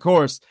next. And, of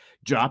course,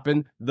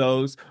 dropping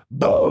those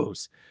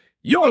bows.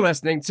 You're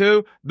listening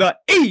to the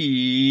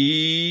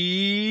E's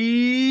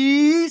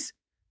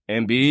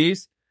and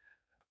B's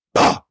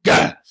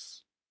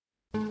Podcast.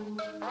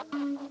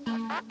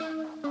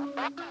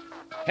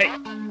 Hey,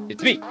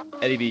 it's me,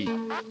 Eddie B.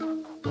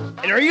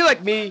 And are you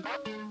like me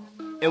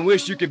and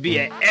wish you could be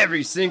at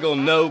every single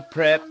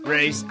no-prep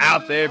race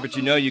out there, but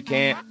you know you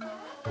can't?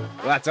 Well,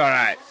 that's all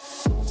right,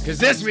 because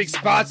this week's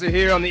sponsor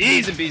here on the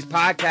E's and B's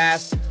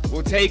Podcast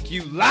will take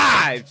you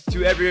live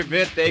to every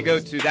event they go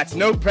to. That's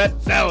No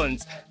Prep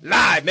Felons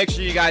live. Make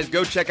sure you guys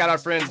go check out our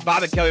friends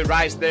Bob and Kelly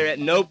Rice there at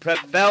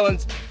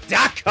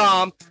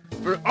NoPrepFelons.com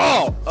for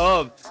all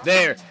of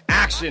their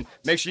action.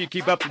 Make sure you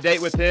keep up to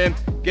date with him.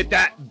 Get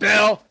that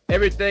bell,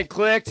 everything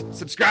clicked.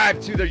 Subscribe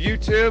to their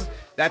YouTube.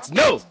 That's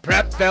No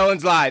Prep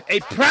Felons Live, a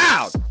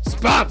proud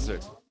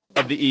sponsor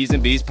of the E's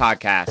and B's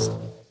Podcast.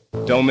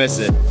 Don't miss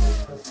it.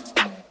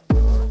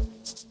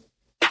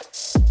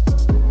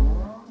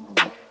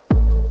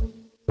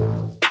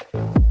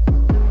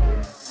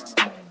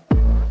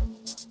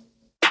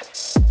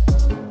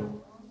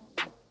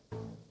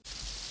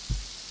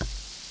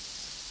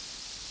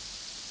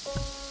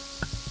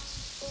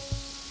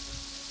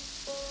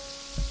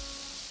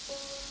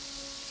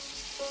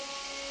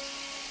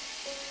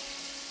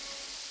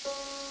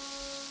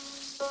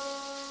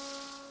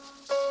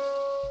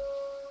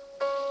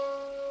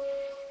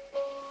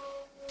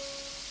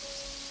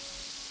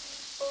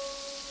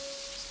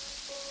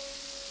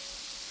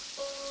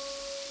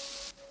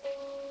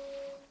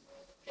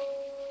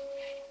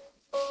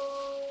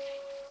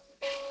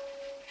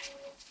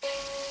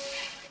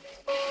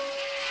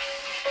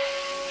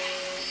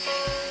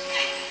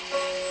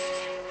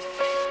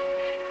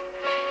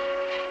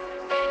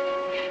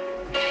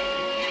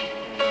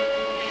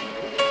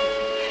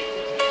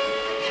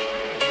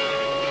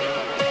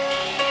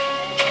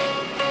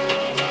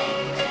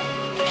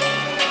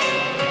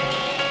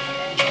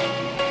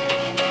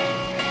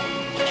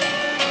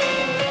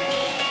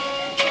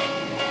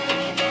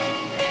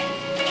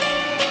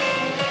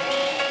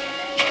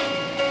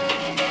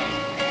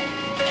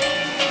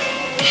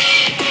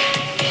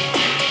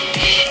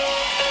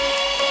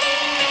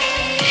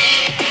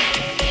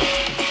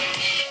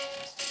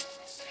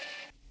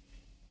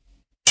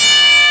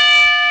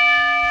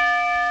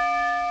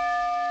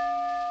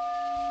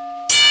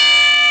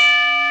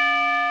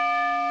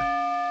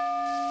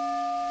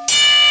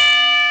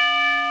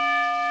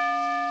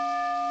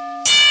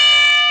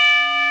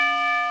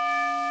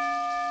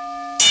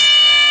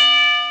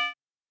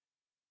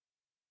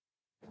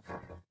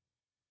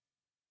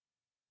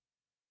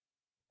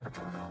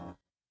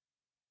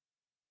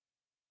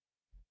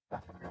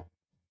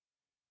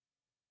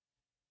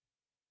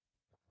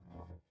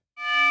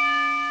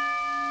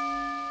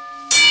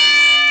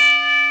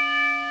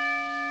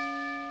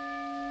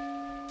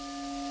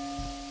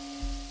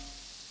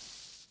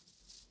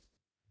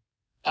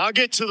 I'll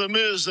get to The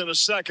Miz in a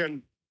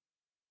second.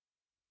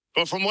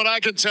 But from what I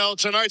can tell,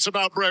 tonight's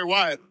about Bray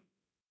Wyatt.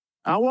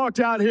 I walked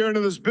out here into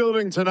this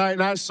building tonight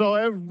and I saw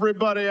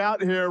everybody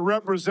out here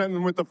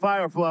representing with the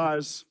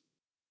Fireflies.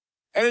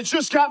 And it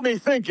just got me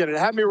thinking. It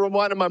had me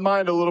rewinding my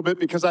mind a little bit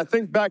because I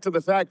think back to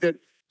the fact that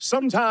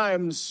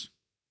sometimes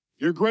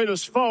your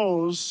greatest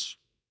foes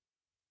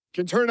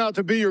can turn out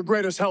to be your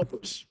greatest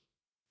helpers.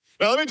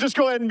 Now, let me just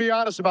go ahead and be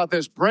honest about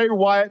this. Bray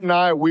Wyatt and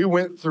I, we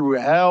went through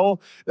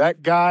hell.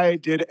 That guy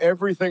did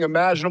everything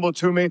imaginable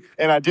to me,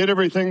 and I did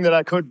everything that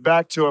I could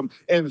back to him.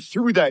 And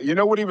through that, you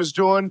know what he was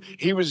doing?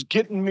 He was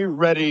getting me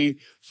ready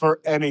for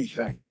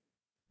anything.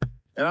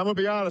 And I'm going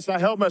to be honest, I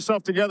held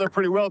myself together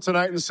pretty well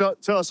tonight until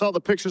I saw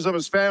the pictures of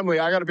his family.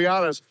 I got to be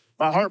honest,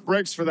 my heart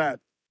breaks for that.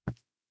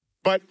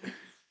 But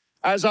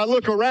as I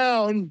look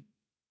around,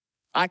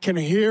 I can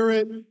hear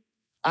it.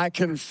 I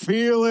can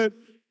feel it.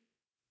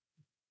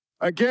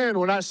 Again,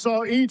 when I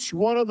saw each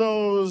one of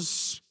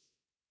those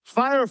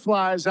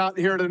fireflies out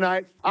here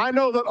tonight, I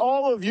know that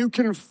all of you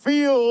can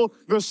feel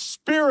the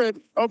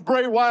spirit of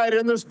Bray Wyatt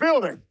in this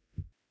building.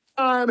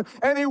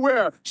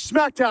 Anywhere,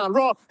 SmackDown,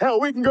 Raw,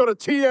 hell, we can go to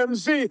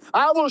TMZ.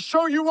 I will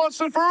show you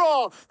once and for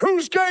all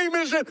whose game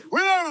is it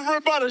with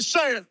everybody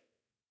saying,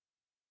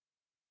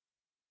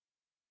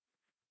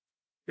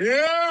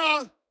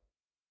 yeah.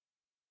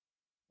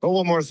 Oh,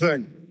 one more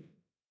thing.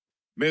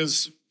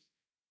 Miz,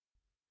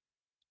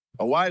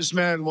 a wise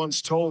man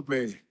once told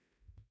me,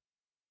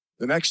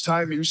 the next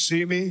time you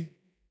see me,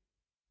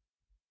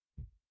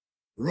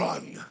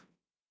 run.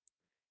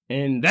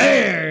 And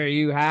there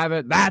you have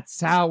it. That's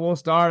how we'll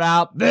start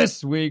out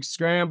this week's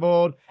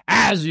Scrambled.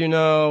 As you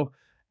know,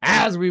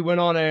 as we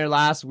went on air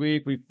last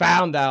week, we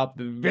found out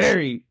the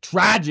very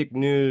tragic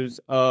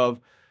news of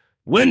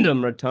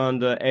Wyndham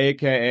Rotunda,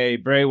 a.k.a.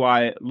 Bray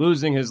Wyatt,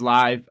 losing his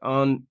life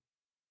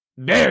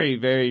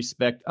very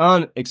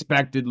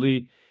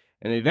unexpectedly.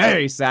 And a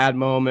very sad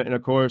moment. And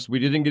of course, we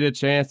didn't get a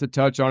chance to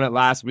touch on it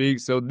last week.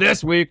 So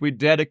this week, we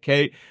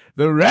dedicate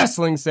the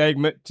wrestling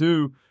segment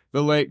to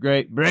the late,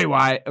 great Bray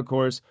Wyatt. Of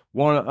course,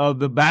 one of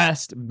the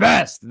best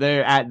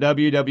there at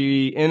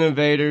WWE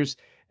Innovators.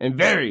 And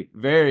very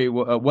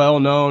well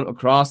known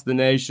across the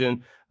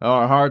nation.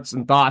 Our hearts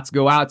and thoughts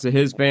go out to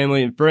his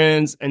family and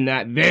friends in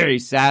that very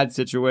sad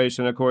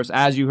situation. Of course,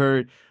 as you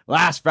heard,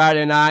 last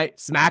Friday night,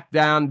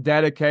 SmackDown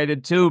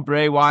dedicated to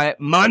Bray Wyatt.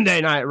 Monday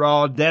Night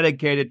Raw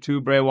dedicated to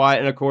Bray Wyatt.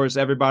 And of course,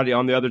 everybody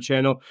on the other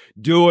channel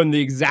doing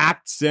the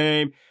exact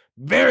same.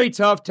 Very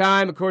tough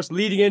time, of course,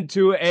 leading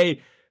into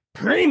a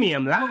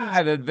premium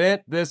live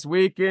event this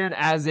weekend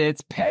as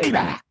it's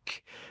Payback.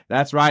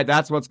 That's right.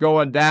 That's what's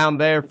going down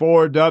there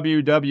for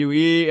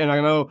WWE. And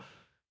I know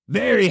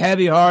very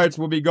heavy hearts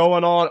will be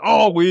going on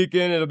all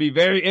weekend. It'll be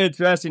very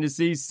interesting to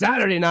see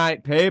Saturday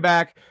night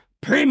Payback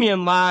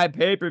premium live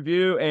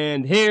pay-per-view.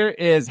 And here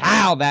is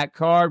how that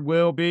card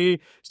will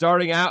be.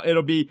 Starting out,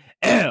 it'll be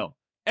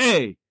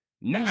L.A.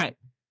 Knight.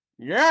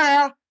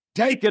 Yeah.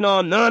 Taking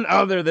on none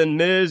other than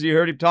Miz. You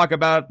heard him talk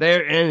about it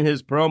there in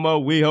his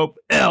promo. We hope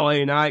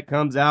L.A. Knight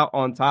comes out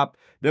on top.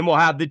 Then we'll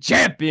have the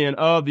champion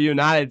of the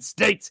United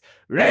States,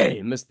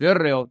 Rey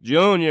Mysterio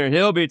Jr.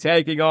 He'll be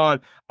taking on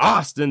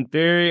Austin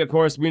Theory. Of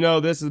course, we know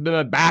this has been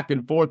a back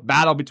and forth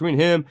battle between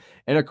him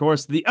and, of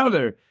course, the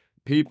other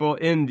people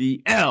in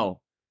the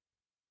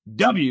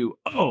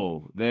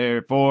LWO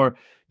there for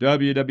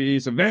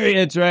WWE. So very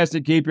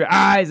interesting. Keep your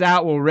eyes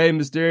out. Will Rey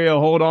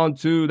Mysterio hold on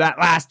to that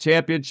last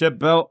championship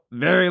belt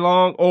very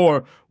long,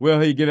 or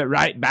will he give it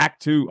right back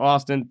to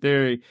Austin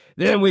Theory?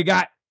 Then we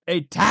got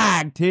a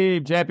tag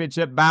team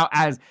championship bout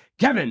as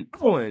Kevin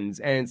Owens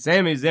and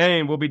Sami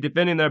Zayn will be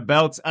defending their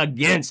belts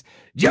against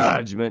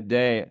Judgment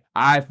Day.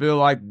 I feel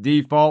like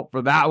default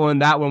for that one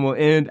will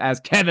end as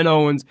Kevin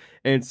Owens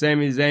and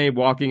Sami Zayn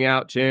walking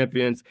out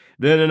champions.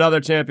 Then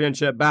another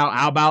championship bout.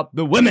 How about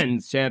the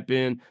women's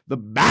champion, the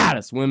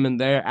baddest women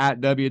there at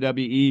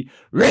WWE,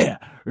 Rhea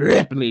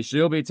Ripley.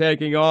 She'll be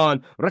taking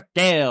on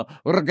Raquel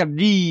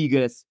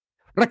Rodriguez.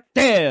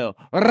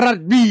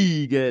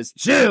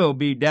 She'll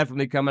be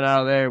definitely coming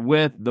out of there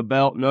with the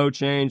belt. No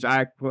change,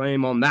 I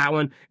claim on that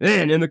one.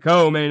 Then in the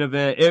co-main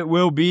event, it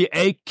will be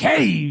a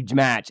cage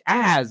match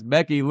as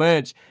Becky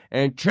Lynch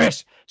and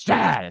Trish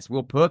Stratus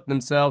will put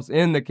themselves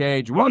in the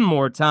cage one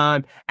more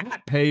time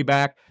at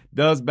Payback.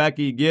 Does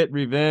Becky get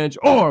revenge,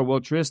 or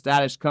will Trish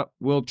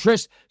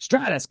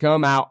Stratus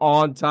come out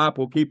on top?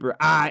 We'll keep her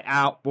eye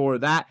out for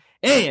that.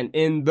 And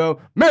in the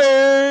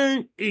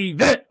main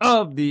event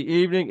of the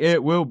evening,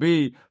 it will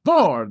be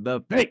for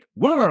the fake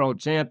world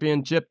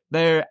championship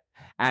there,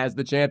 as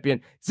the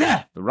champion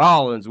Seth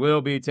Rollins will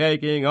be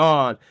taking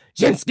on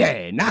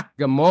Shinsuke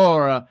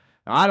Nakamura.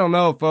 I don't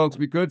know, folks.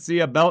 We could see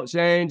a belt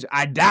change.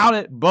 I doubt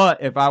it,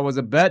 but if I was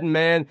a betting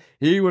man,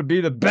 he would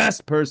be the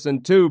best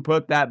person to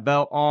put that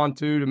belt on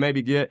to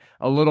maybe get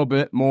a little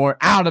bit more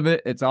out of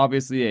it. It's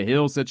obviously a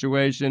heel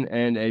situation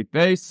and a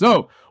face,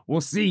 so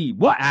we'll see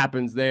what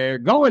happens there.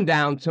 Going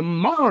down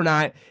tomorrow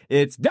night,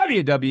 it's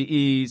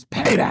WWE's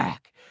Payback.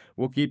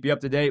 We'll keep you up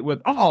to date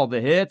with all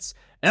the hits,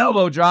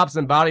 elbow drops,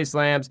 and body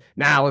slams.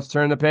 Now let's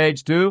turn the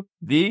page to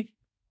the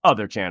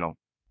other channel.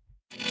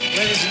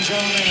 Ladies and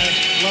gentlemen,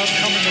 I love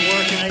coming to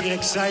work and I get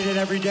excited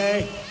every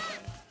day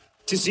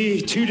to see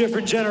two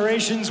different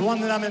generations, one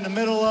that I'm in the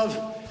middle of,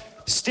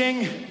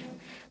 Sting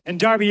and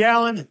Darby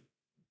Allin.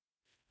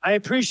 I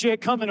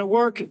appreciate coming to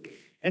work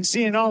and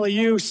seeing all of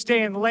you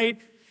staying late,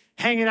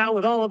 hanging out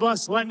with all of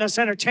us, letting us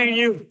entertain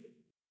you.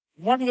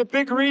 One of the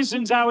big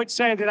reasons I would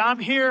say that I'm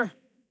here,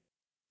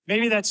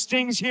 maybe that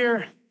Sting's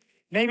here,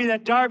 maybe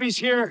that Darby's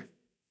here,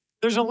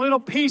 there's a little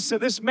piece of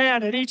this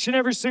man in each and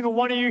every single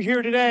one of you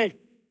here today.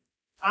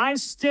 I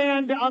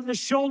stand on the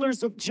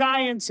shoulders of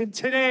giants, and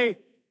today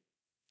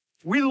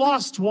we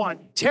lost one,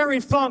 Terry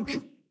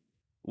Funk.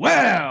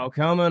 Well,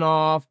 coming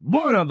off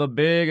one of the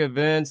big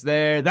events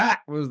there, that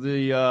was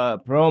the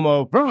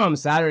promo from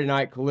Saturday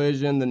Night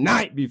Collision the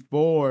night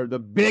before, the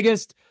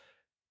biggest,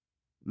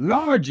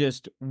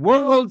 largest,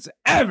 world's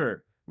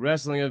ever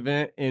wrestling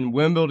event in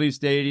Wimbledon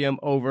Stadium.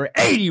 Over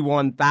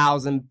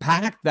 81,000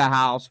 packed the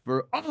house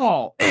for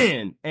All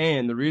In.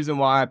 And the reason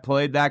why I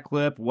played that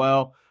clip,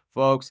 well,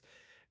 folks,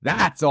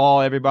 that's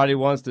all everybody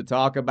wants to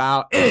talk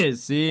about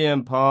is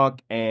CM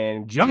Punk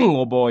and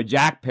Jungle Boy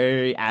Jack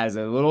Perry as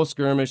a little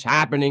skirmish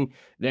happening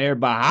there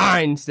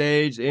behind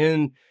stage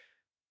in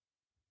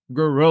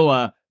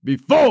Gorilla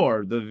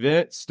before the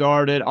event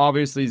started.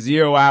 Obviously,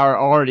 0 Hour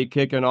already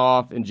kicking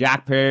off and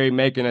Jack Perry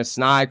making a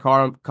snide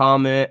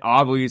comment.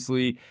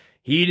 Obviously,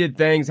 heated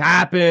things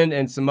happened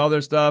and some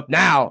other stuff.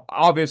 Now,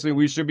 obviously,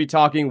 we should be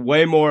talking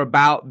way more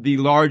about the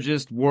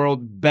largest,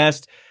 world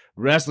best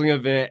wrestling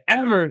event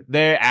ever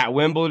there at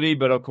Wimbledon,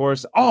 but of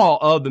course, all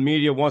of the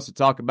media wants to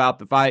talk about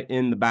the fight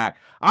in the back.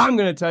 I'm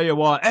going to tell you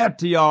what,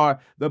 FTR,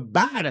 the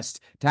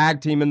baddest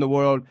tag team in the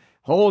world,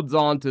 holds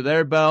on to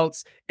their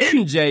belts.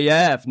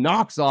 MJF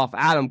knocks off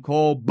Adam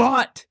Cole,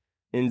 but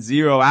in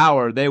 0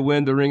 Hour, they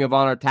win the Ring of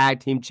Honor Tag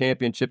Team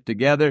Championship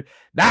together.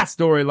 That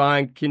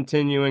storyline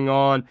continuing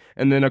on.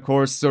 And then, of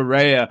course,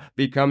 Saraya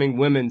becoming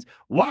Women's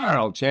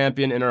World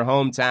Champion in her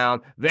hometown.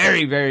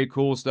 Very, very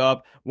cool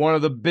stuff. One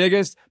of the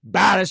biggest,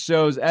 baddest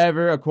shows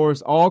ever. Of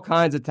course, all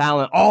kinds of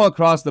talent all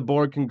across the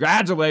board.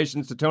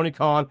 Congratulations to Tony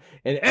Khan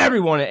and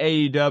everyone at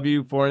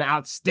AEW for an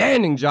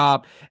outstanding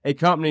job. A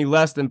company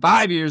less than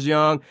 5 years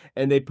young,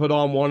 and they put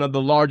on one of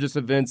the largest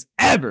events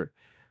ever,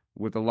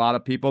 with a lot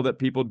of people that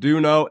people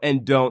do know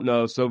and don't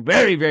know. So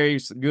very, very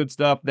good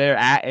stuff there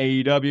at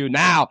AEW.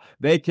 Now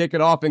they kick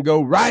it off and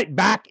go right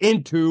back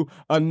into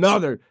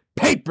another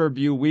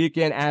pay-per-view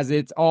weekend as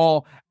it's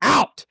all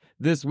out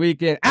this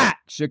weekend at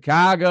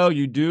Chicago.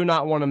 You do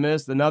not want to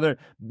miss another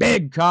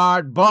big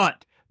card,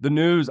 but the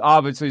news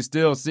obviously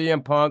still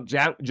CM Punk,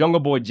 Jungle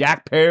Boy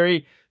Jack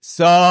Perry,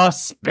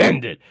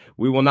 suspended.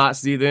 We will not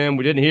see them.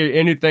 We didn't hear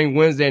anything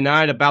Wednesday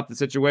night about the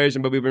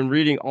situation, but we've been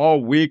reading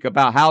all week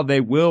about how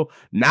they will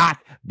not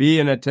be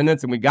in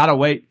attendance, and we got to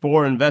wait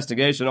for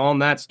investigation on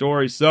that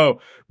story. So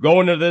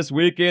going to this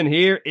weekend,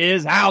 here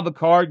is how the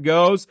card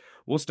goes.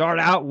 We'll start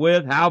out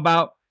with, how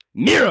about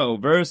Miro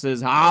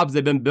versus Hobbs?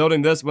 They've been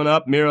building this one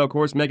up. Miro, of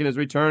course, making his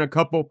return a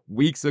couple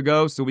weeks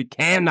ago, so we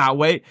cannot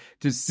wait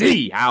to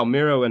see how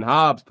Miro and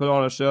Hobbs put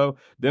on a show.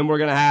 Then we're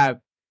going to have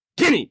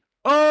Kenny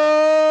Omega.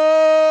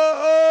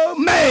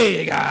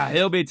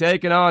 He'll be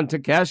taking on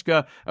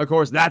Takeshita. Of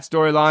course, that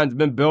storyline's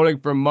been building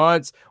for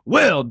months.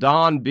 Will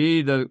Dawn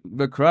be the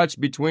crutch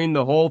between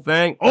the whole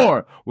thing,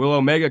 or will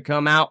Omega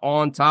come out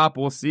on top?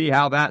 We'll see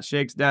how that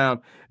shakes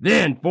down.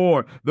 Then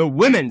for the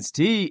women's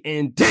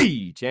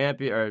TNT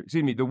champion, or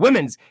excuse me, the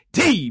women's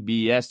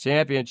TBS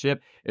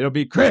championship, it'll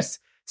be Chris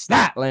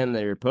Statlander.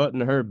 They're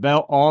putting her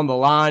belt on the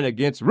line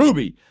against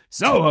Ruby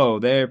Soho.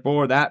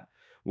 Therefore, that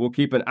we'll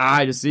keep an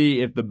eye to see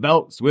if the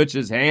belt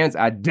switches hands.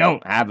 I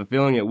don't have a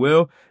feeling it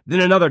will. Then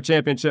another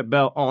championship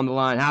belt on the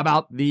line. How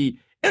about the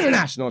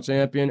international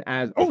champion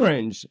as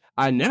Orange?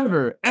 I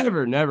never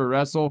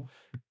wrestle.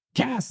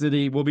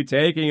 Cassidy will be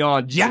taking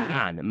on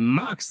Jon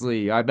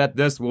Moxley. I bet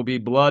this will be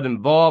blood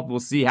involved. We'll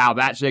see how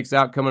that shakes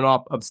out coming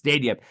off of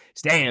Stadium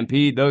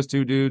Stampede. Those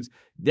two dudes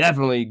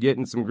definitely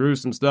getting some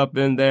gruesome stuff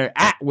in there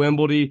at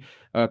Wimbledon.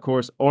 Of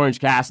course, Orange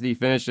Cassidy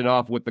finishing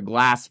off with the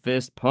glass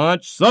fist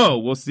punch. So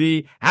we'll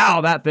see how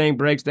that thing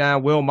breaks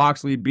down. Will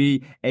Moxley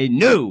be a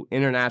new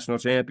international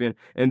champion?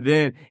 And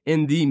then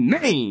in the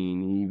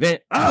main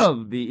event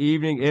of the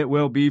evening, it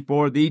will be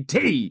for the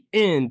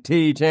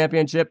TNT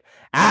championship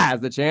as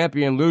the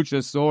champion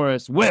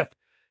Luchasaurus with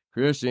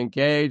Christian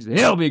Cage.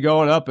 He'll be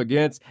going up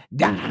against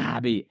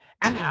Darby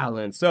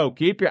Allin. So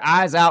keep your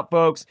eyes out,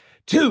 folks.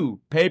 2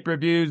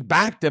 pay-per-views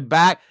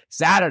back-to-back,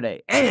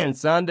 Saturday and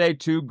Sunday.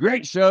 2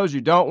 great shows you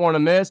don't want to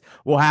miss.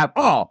 We'll have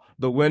all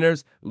the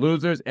winners,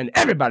 losers, and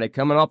everybody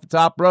coming off the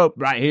top rope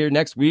right here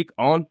next week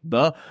on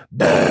The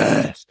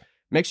Best.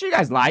 Make sure you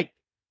guys like,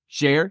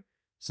 share,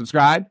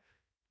 subscribe,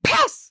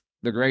 pass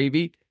the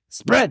gravy,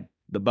 spread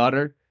the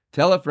butter,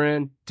 tell a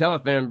friend, tell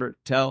a member,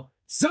 tell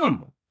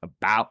someone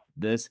about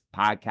this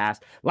podcast.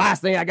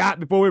 Last thing I got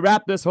before we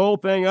wrap this whole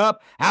thing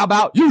up, how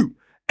about UFC?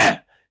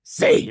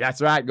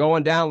 That's right,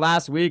 going down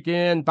last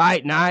weekend,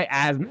 fight night,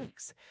 as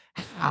Max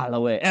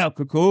Holloway, El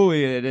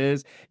Kukui it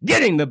is,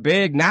 getting the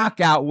big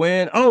knockout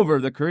win over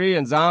the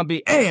Korean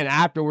Zombie, and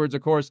afterwards,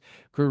 of course,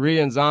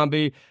 Korean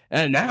Zombie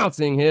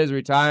announcing his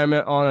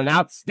retirement on an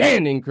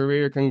outstanding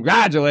career.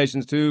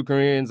 Congratulations to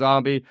Korean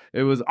Zombie.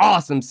 It was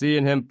awesome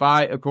seeing him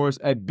fight. Of course,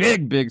 a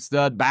big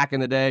stud back in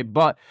the day,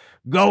 but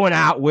going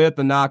out with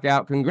the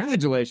knockout.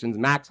 Congratulations,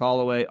 Max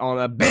Holloway, on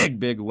a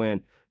big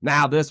win.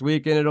 Now, this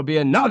weekend, it'll be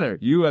another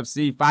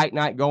UFC fight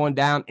night going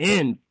down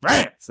in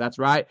France. That's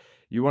right.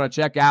 You want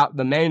to check out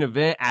the main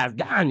event as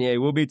Gagne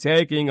will be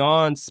taking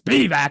on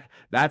Spivak.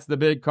 That's the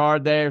big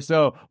card there.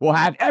 So we'll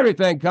have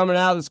everything coming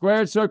out of the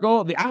squared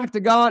circle, the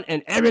octagon,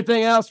 and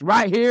everything else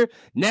right here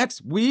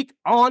next week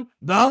on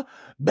The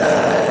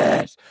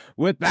Best.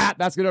 With that,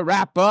 that's going to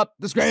wrap up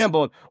the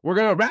Scrambled. We're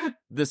going to wrap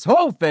this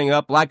whole thing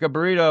up like a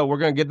burrito. We're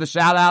going to give the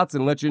shout outs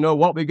and let you know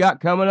what we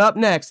got coming up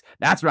next.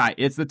 That's right.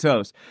 It's the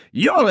toast.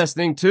 You're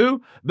listening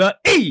to the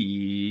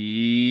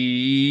E's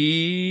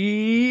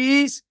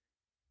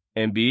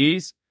and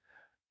B's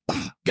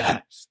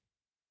podcast.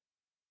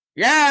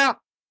 Yeah.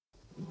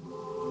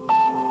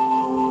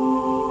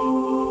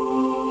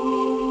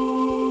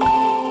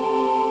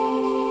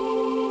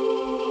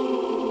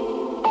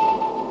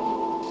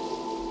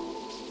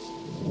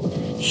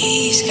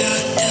 He's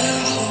got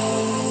the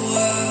whole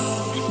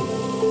world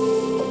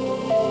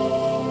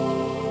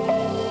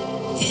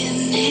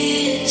in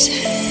his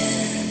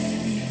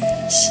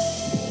hands.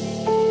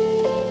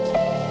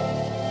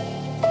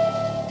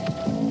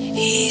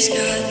 He's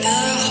got the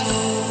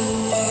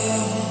whole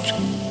world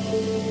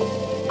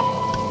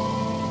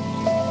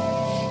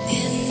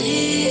in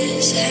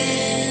his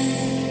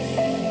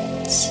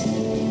hands.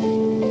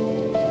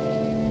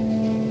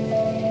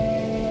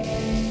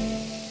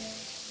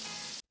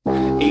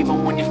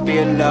 Even when you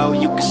feel low,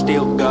 you can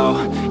still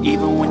go.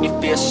 Even when you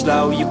feel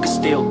slow, you can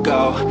still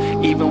go.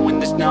 Even when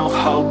there's no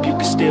hope, you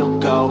can still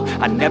go.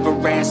 I never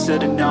answer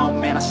to no,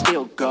 man, I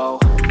still go.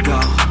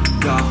 Go,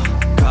 go,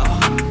 go,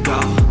 go, go,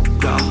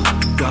 go,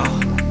 go, go,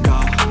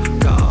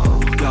 go,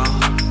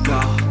 go,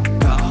 go,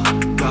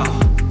 go,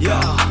 yo,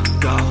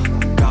 go,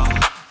 go,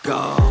 go.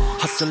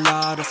 Hustle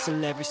hard,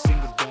 hustle every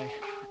single day.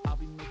 I'll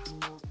be making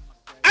moves.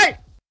 Hey,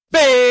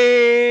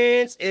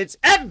 fans, it's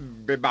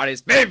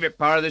everybody's favorite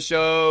part of the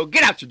show.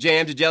 Get out your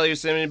jams, your jelly, your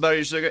cinnamon, your butter,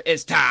 your sugar.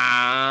 It's time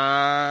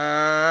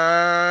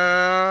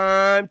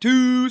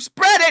to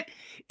spread it.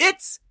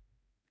 It's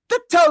the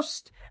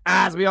toast.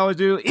 As we always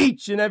do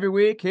each and every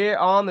week here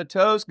on the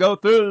Toast, go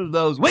through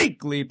those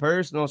weekly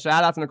personal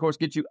shout-outs and, of course,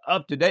 get you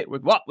up to date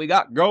with what we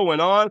got going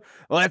on.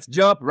 Let's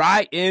jump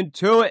right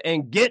into it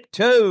and get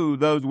to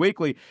those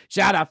weekly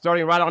shout-outs,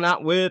 starting right on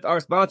out with our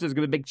sponsors.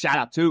 Give a big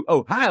shout-out to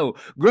Ohio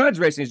Grudge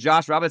Racing's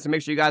Josh Robinson.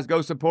 Make sure you guys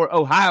go support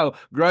Ohio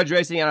Grudge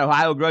Racing at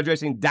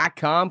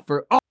OhioGrudgeRacing.com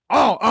for all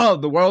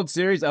of the World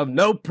Series of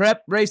No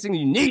Prep Racing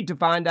you need to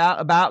find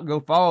out about. Go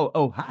follow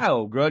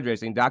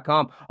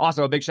OhioGrudgeRacing.com.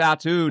 Also, a big shout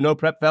out to No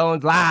Prep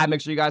Felons Live.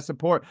 Make sure you guys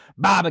support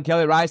Bob and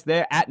Kelly Rice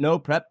there at No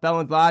Prep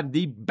Felons Live,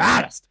 the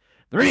baddest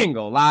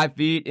 3-angle live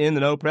feed in the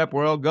No Prep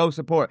world. Go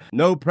support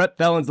No Prep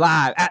Felons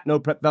Live at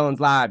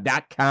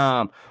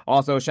NoPrepFelonsLive.com.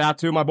 Also, shout out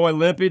to my boy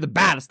Limpy, the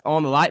baddest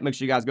on the light. Make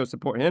sure you guys go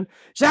support him.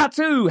 Shout out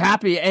to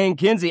Happy and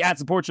Kinsey at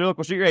Support Your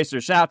Local Street Racer.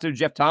 Shout out to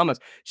Jeff Thomas.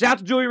 Shout out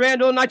to Julie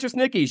Randall and Nitrous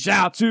Nicky.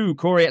 Shout out to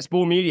Corey at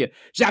Spool Media.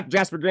 Shout out to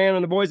Jasper Graham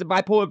and the boys at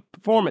Bipolar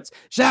Performance.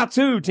 Shout out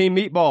to Team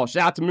Meatball.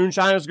 Shout out to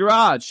Moonshiner's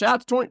Garage. Shout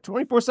out to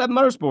 24/7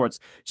 Motorsports.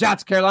 Shout out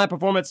to Carolina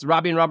Performance,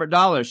 Robbie and Robert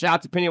Dollar. Shout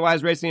out to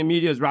Pennywise Racing and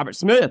Media's Robert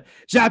Smith.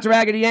 Shout out to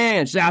Raggedy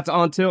Ann. Shout out to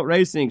On Tilt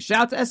Racing.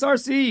 Shout out to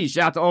SRC.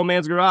 Shout out to Old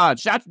Man's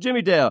Garage. Shout out to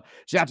Jimmy Dale.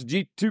 Shout out to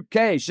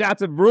G2K. Shout out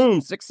to Vroom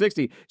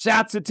 660. Shout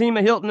out to Team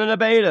of Hilton and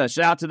Abeta.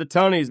 Shout out to the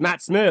Tonys,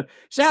 Matt Smith.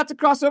 Shout out to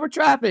Crossover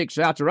Traffic.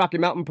 Shout out to Rocky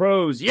Mountain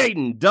Pros,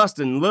 Yaden,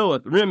 Dustin,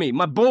 Lilith, Remy,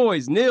 my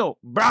boys, Neil,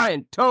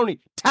 Brian, Tony,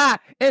 Ty,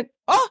 and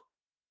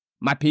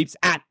my peeps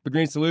at The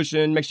Green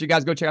Solution. Make sure you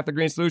guys go check out The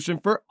Green Solution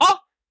for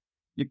all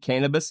your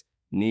cannabis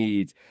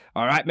needs.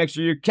 All right, make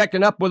sure you're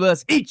checking up with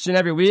us each and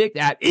every week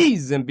at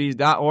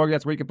easeandbees.org.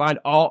 That's where you can find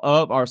all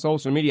of our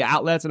social media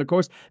outlets. And of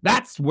course,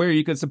 that's where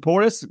you can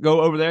support us.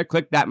 Go over there,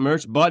 click that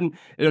merch button.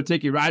 It'll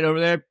take you right over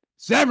there.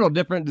 Several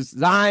different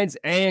designs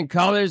and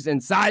colors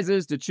and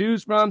sizes to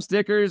choose from,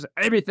 stickers,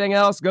 everything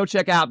else. Go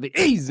check out the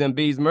E's and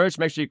B's merch.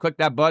 Make sure you click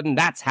that button.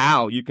 That's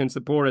how you can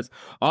support us.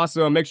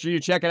 Also, make sure you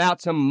check it out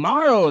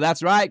tomorrow.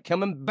 That's right,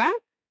 coming back,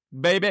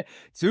 baby,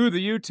 to the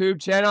YouTube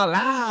channel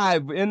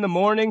live in the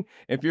morning.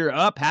 If you're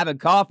up having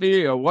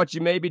coffee or what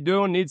you may be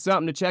doing, need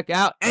something to check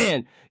out,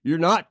 and you're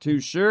not too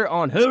sure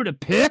on who to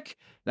pick,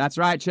 that's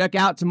right, check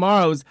out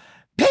tomorrow's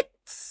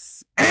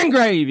Picks and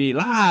Gravy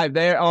live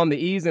there on the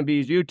E's and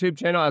B's YouTube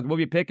channel, as we'll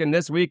be picking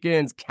this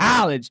weekend's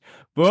college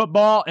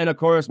football and, of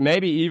course,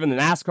 maybe even the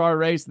NASCAR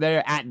race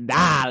there at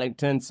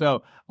Darlington.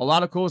 So a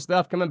lot of cool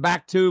stuff coming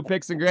back to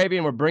Picks and Gravy,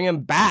 and we're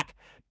bringing back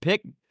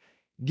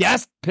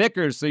guest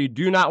pickers, so you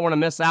do not want to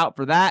miss out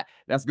for that.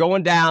 That's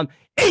going down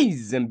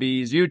E's and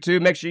B's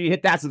YouTube. Make sure you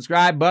hit that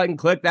subscribe button,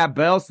 click that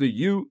bell so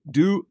you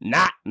do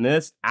not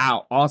miss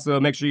out. Also,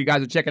 make sure you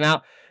guys are checking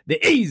out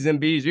the E's and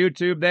B's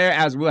YouTube there,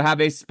 as we'll have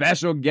a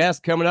special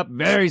guest coming up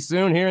very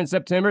soon here in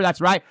September.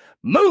 That's right.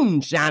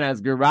 Moonshiner's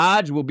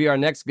Garage will be our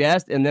next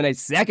guest, and then a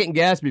second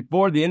guest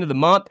before the end of the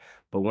month.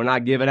 But we're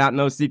not giving out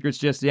no secrets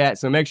just yet.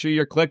 So make sure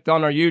you're clicked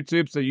on our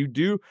YouTube so you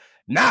do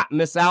not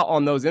miss out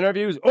on those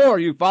interviews, or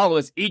you follow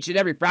us each and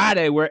every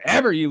Friday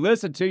wherever you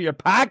listen to your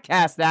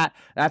podcast at.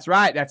 That's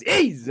right. That's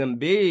E's and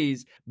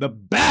B's, the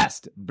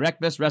best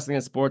breakfast wrestling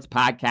and sports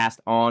podcast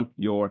on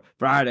your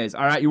Fridays.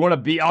 All right. You want to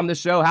be on the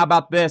show? How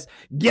about this?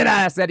 Get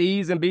us at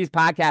E's and B's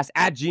podcast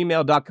at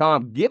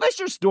gmail.com. Give us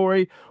your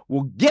story.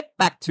 We'll get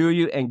back to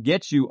you and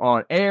get you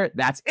on air.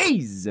 That's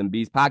A's and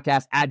B's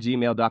podcast at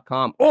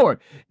gmail.com. Or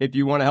if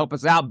you want to help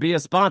us out, be a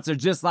sponsor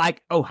just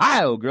like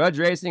Ohio Grudge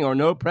Racing or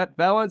No Prep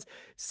Felons.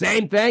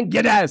 Same thing.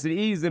 Get at us at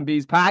E's and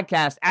B's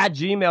podcast at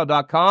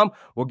gmail.com.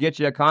 We'll get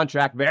you a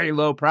contract, very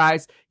low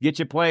price, get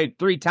you played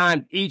 3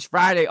 times each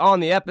Friday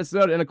on the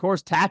episode, and of course,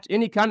 attach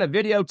any kind of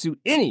video to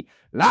any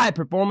live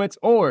performance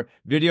or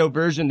video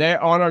version there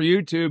on our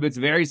YouTube. It's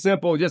very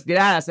simple. Just get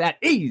at us at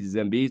E's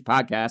and B's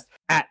podcast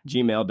at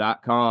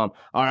gmail.com.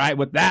 All right,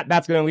 with that,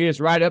 that's going to lead us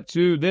right up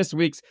to this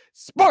week's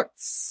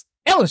Sports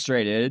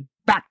Illustrated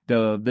Fact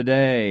of the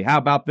Day. How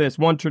about this?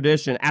 One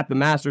tradition at the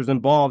Masters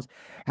involves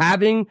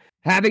having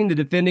the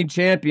defending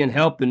champion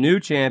help the new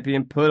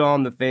champion put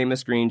on the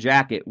famous green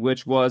jacket,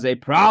 which was a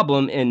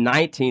problem in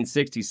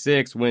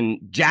 1966 when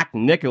Jack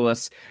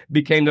Nicklaus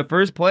became the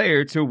first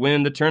player to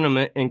win the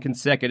tournament in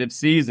consecutive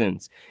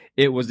seasons.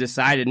 It was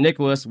decided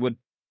Nicklaus would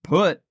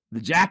put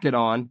the jacket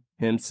on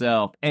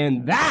himself.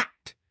 And that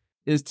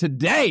is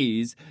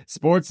today's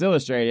Sports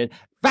Illustrated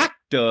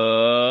Fact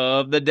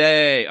of the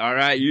Day. All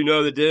right, you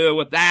know the deal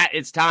with that.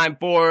 It's time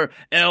for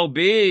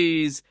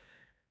LB's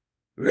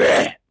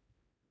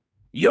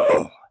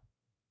Your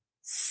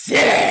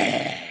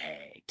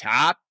City.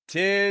 Top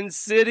 10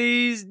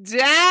 cities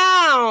downloaded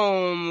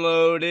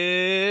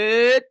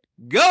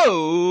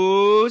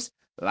goes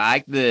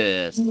like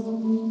this.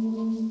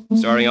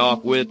 Starting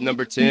off with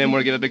number 10, we're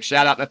going to give a big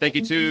shout out and a thank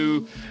you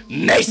to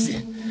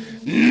Mason,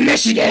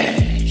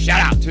 Michigan.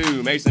 Shout out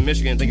to Mason,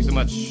 Michigan. Thank you so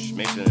much,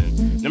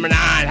 Mason. Number 9,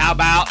 how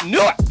about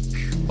Newark,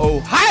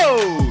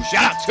 Ohio?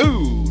 Shout out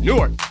to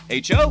Newark.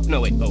 H-O?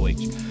 No, wait, O-H.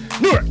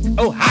 Newark,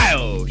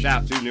 Ohio.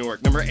 Shout out to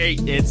Newark. Number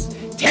 8, it's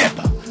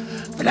Tampa,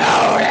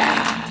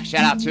 Florida.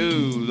 Shout out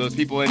to those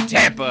people in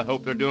Tampa.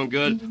 Hope they're doing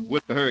good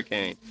with the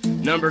hurricane.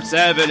 Number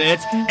 7,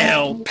 it's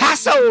El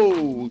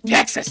Paso,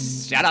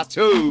 Texas. Shout out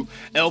to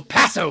El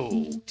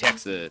Paso,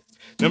 Texas.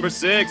 Number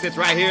 6, it's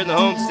right here in the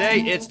home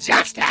state. It's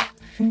Johnstown,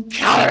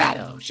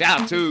 Colorado.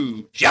 Shout out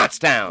to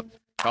Johnstown,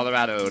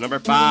 Colorado. Number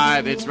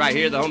 5, it's right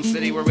here, the home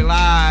city where we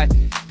lie.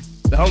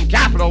 The home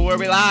capital where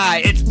we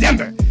lie. It's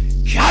Denver,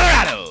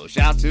 Colorado.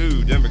 Shout out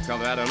to Denver,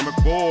 Colorado. Number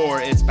 4,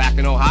 it's back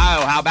in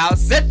Ohio. How about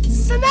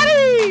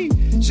Cincinnati?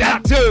 Shout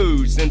out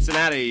to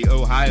Cincinnati,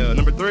 Ohio.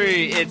 Number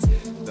 3, it's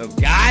the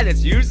guy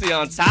that's usually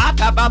on top.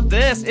 How about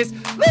this? It's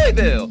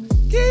Louisville,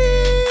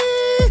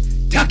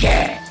 Kentucky.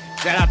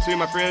 Shout out to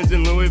my friends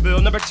in Louisville.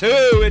 Number 2,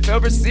 it's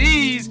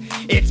overseas.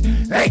 It's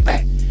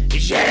Frankfurt,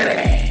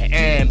 Germany.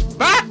 And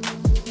back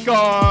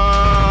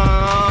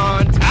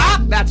on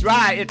top. That's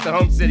right. It's the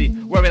home city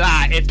where we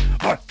lie. It's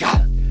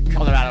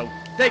Colorado.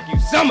 Thank you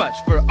so much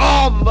for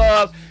all the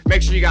love.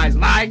 Make sure you guys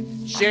like,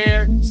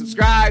 share,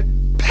 subscribe,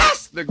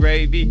 pass the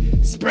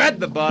gravy, spread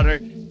the butter,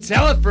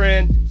 tell a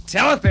friend,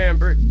 tell a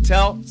family,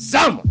 tell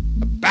someone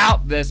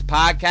about this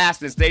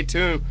podcast, and stay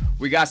tuned.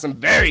 We got some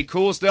very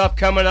cool stuff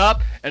coming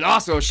up. And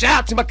also, shout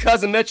out to my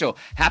cousin Mitchell.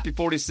 Happy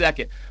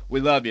 42nd. We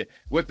love you.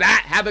 With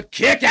that, have a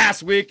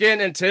kick-ass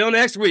weekend. Until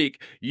next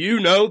week, you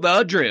know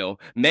the drill.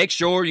 Make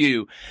sure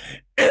you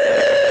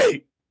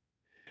eat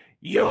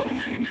your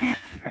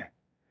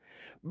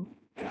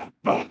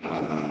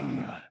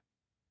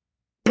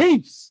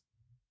peace.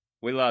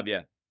 We love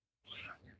you.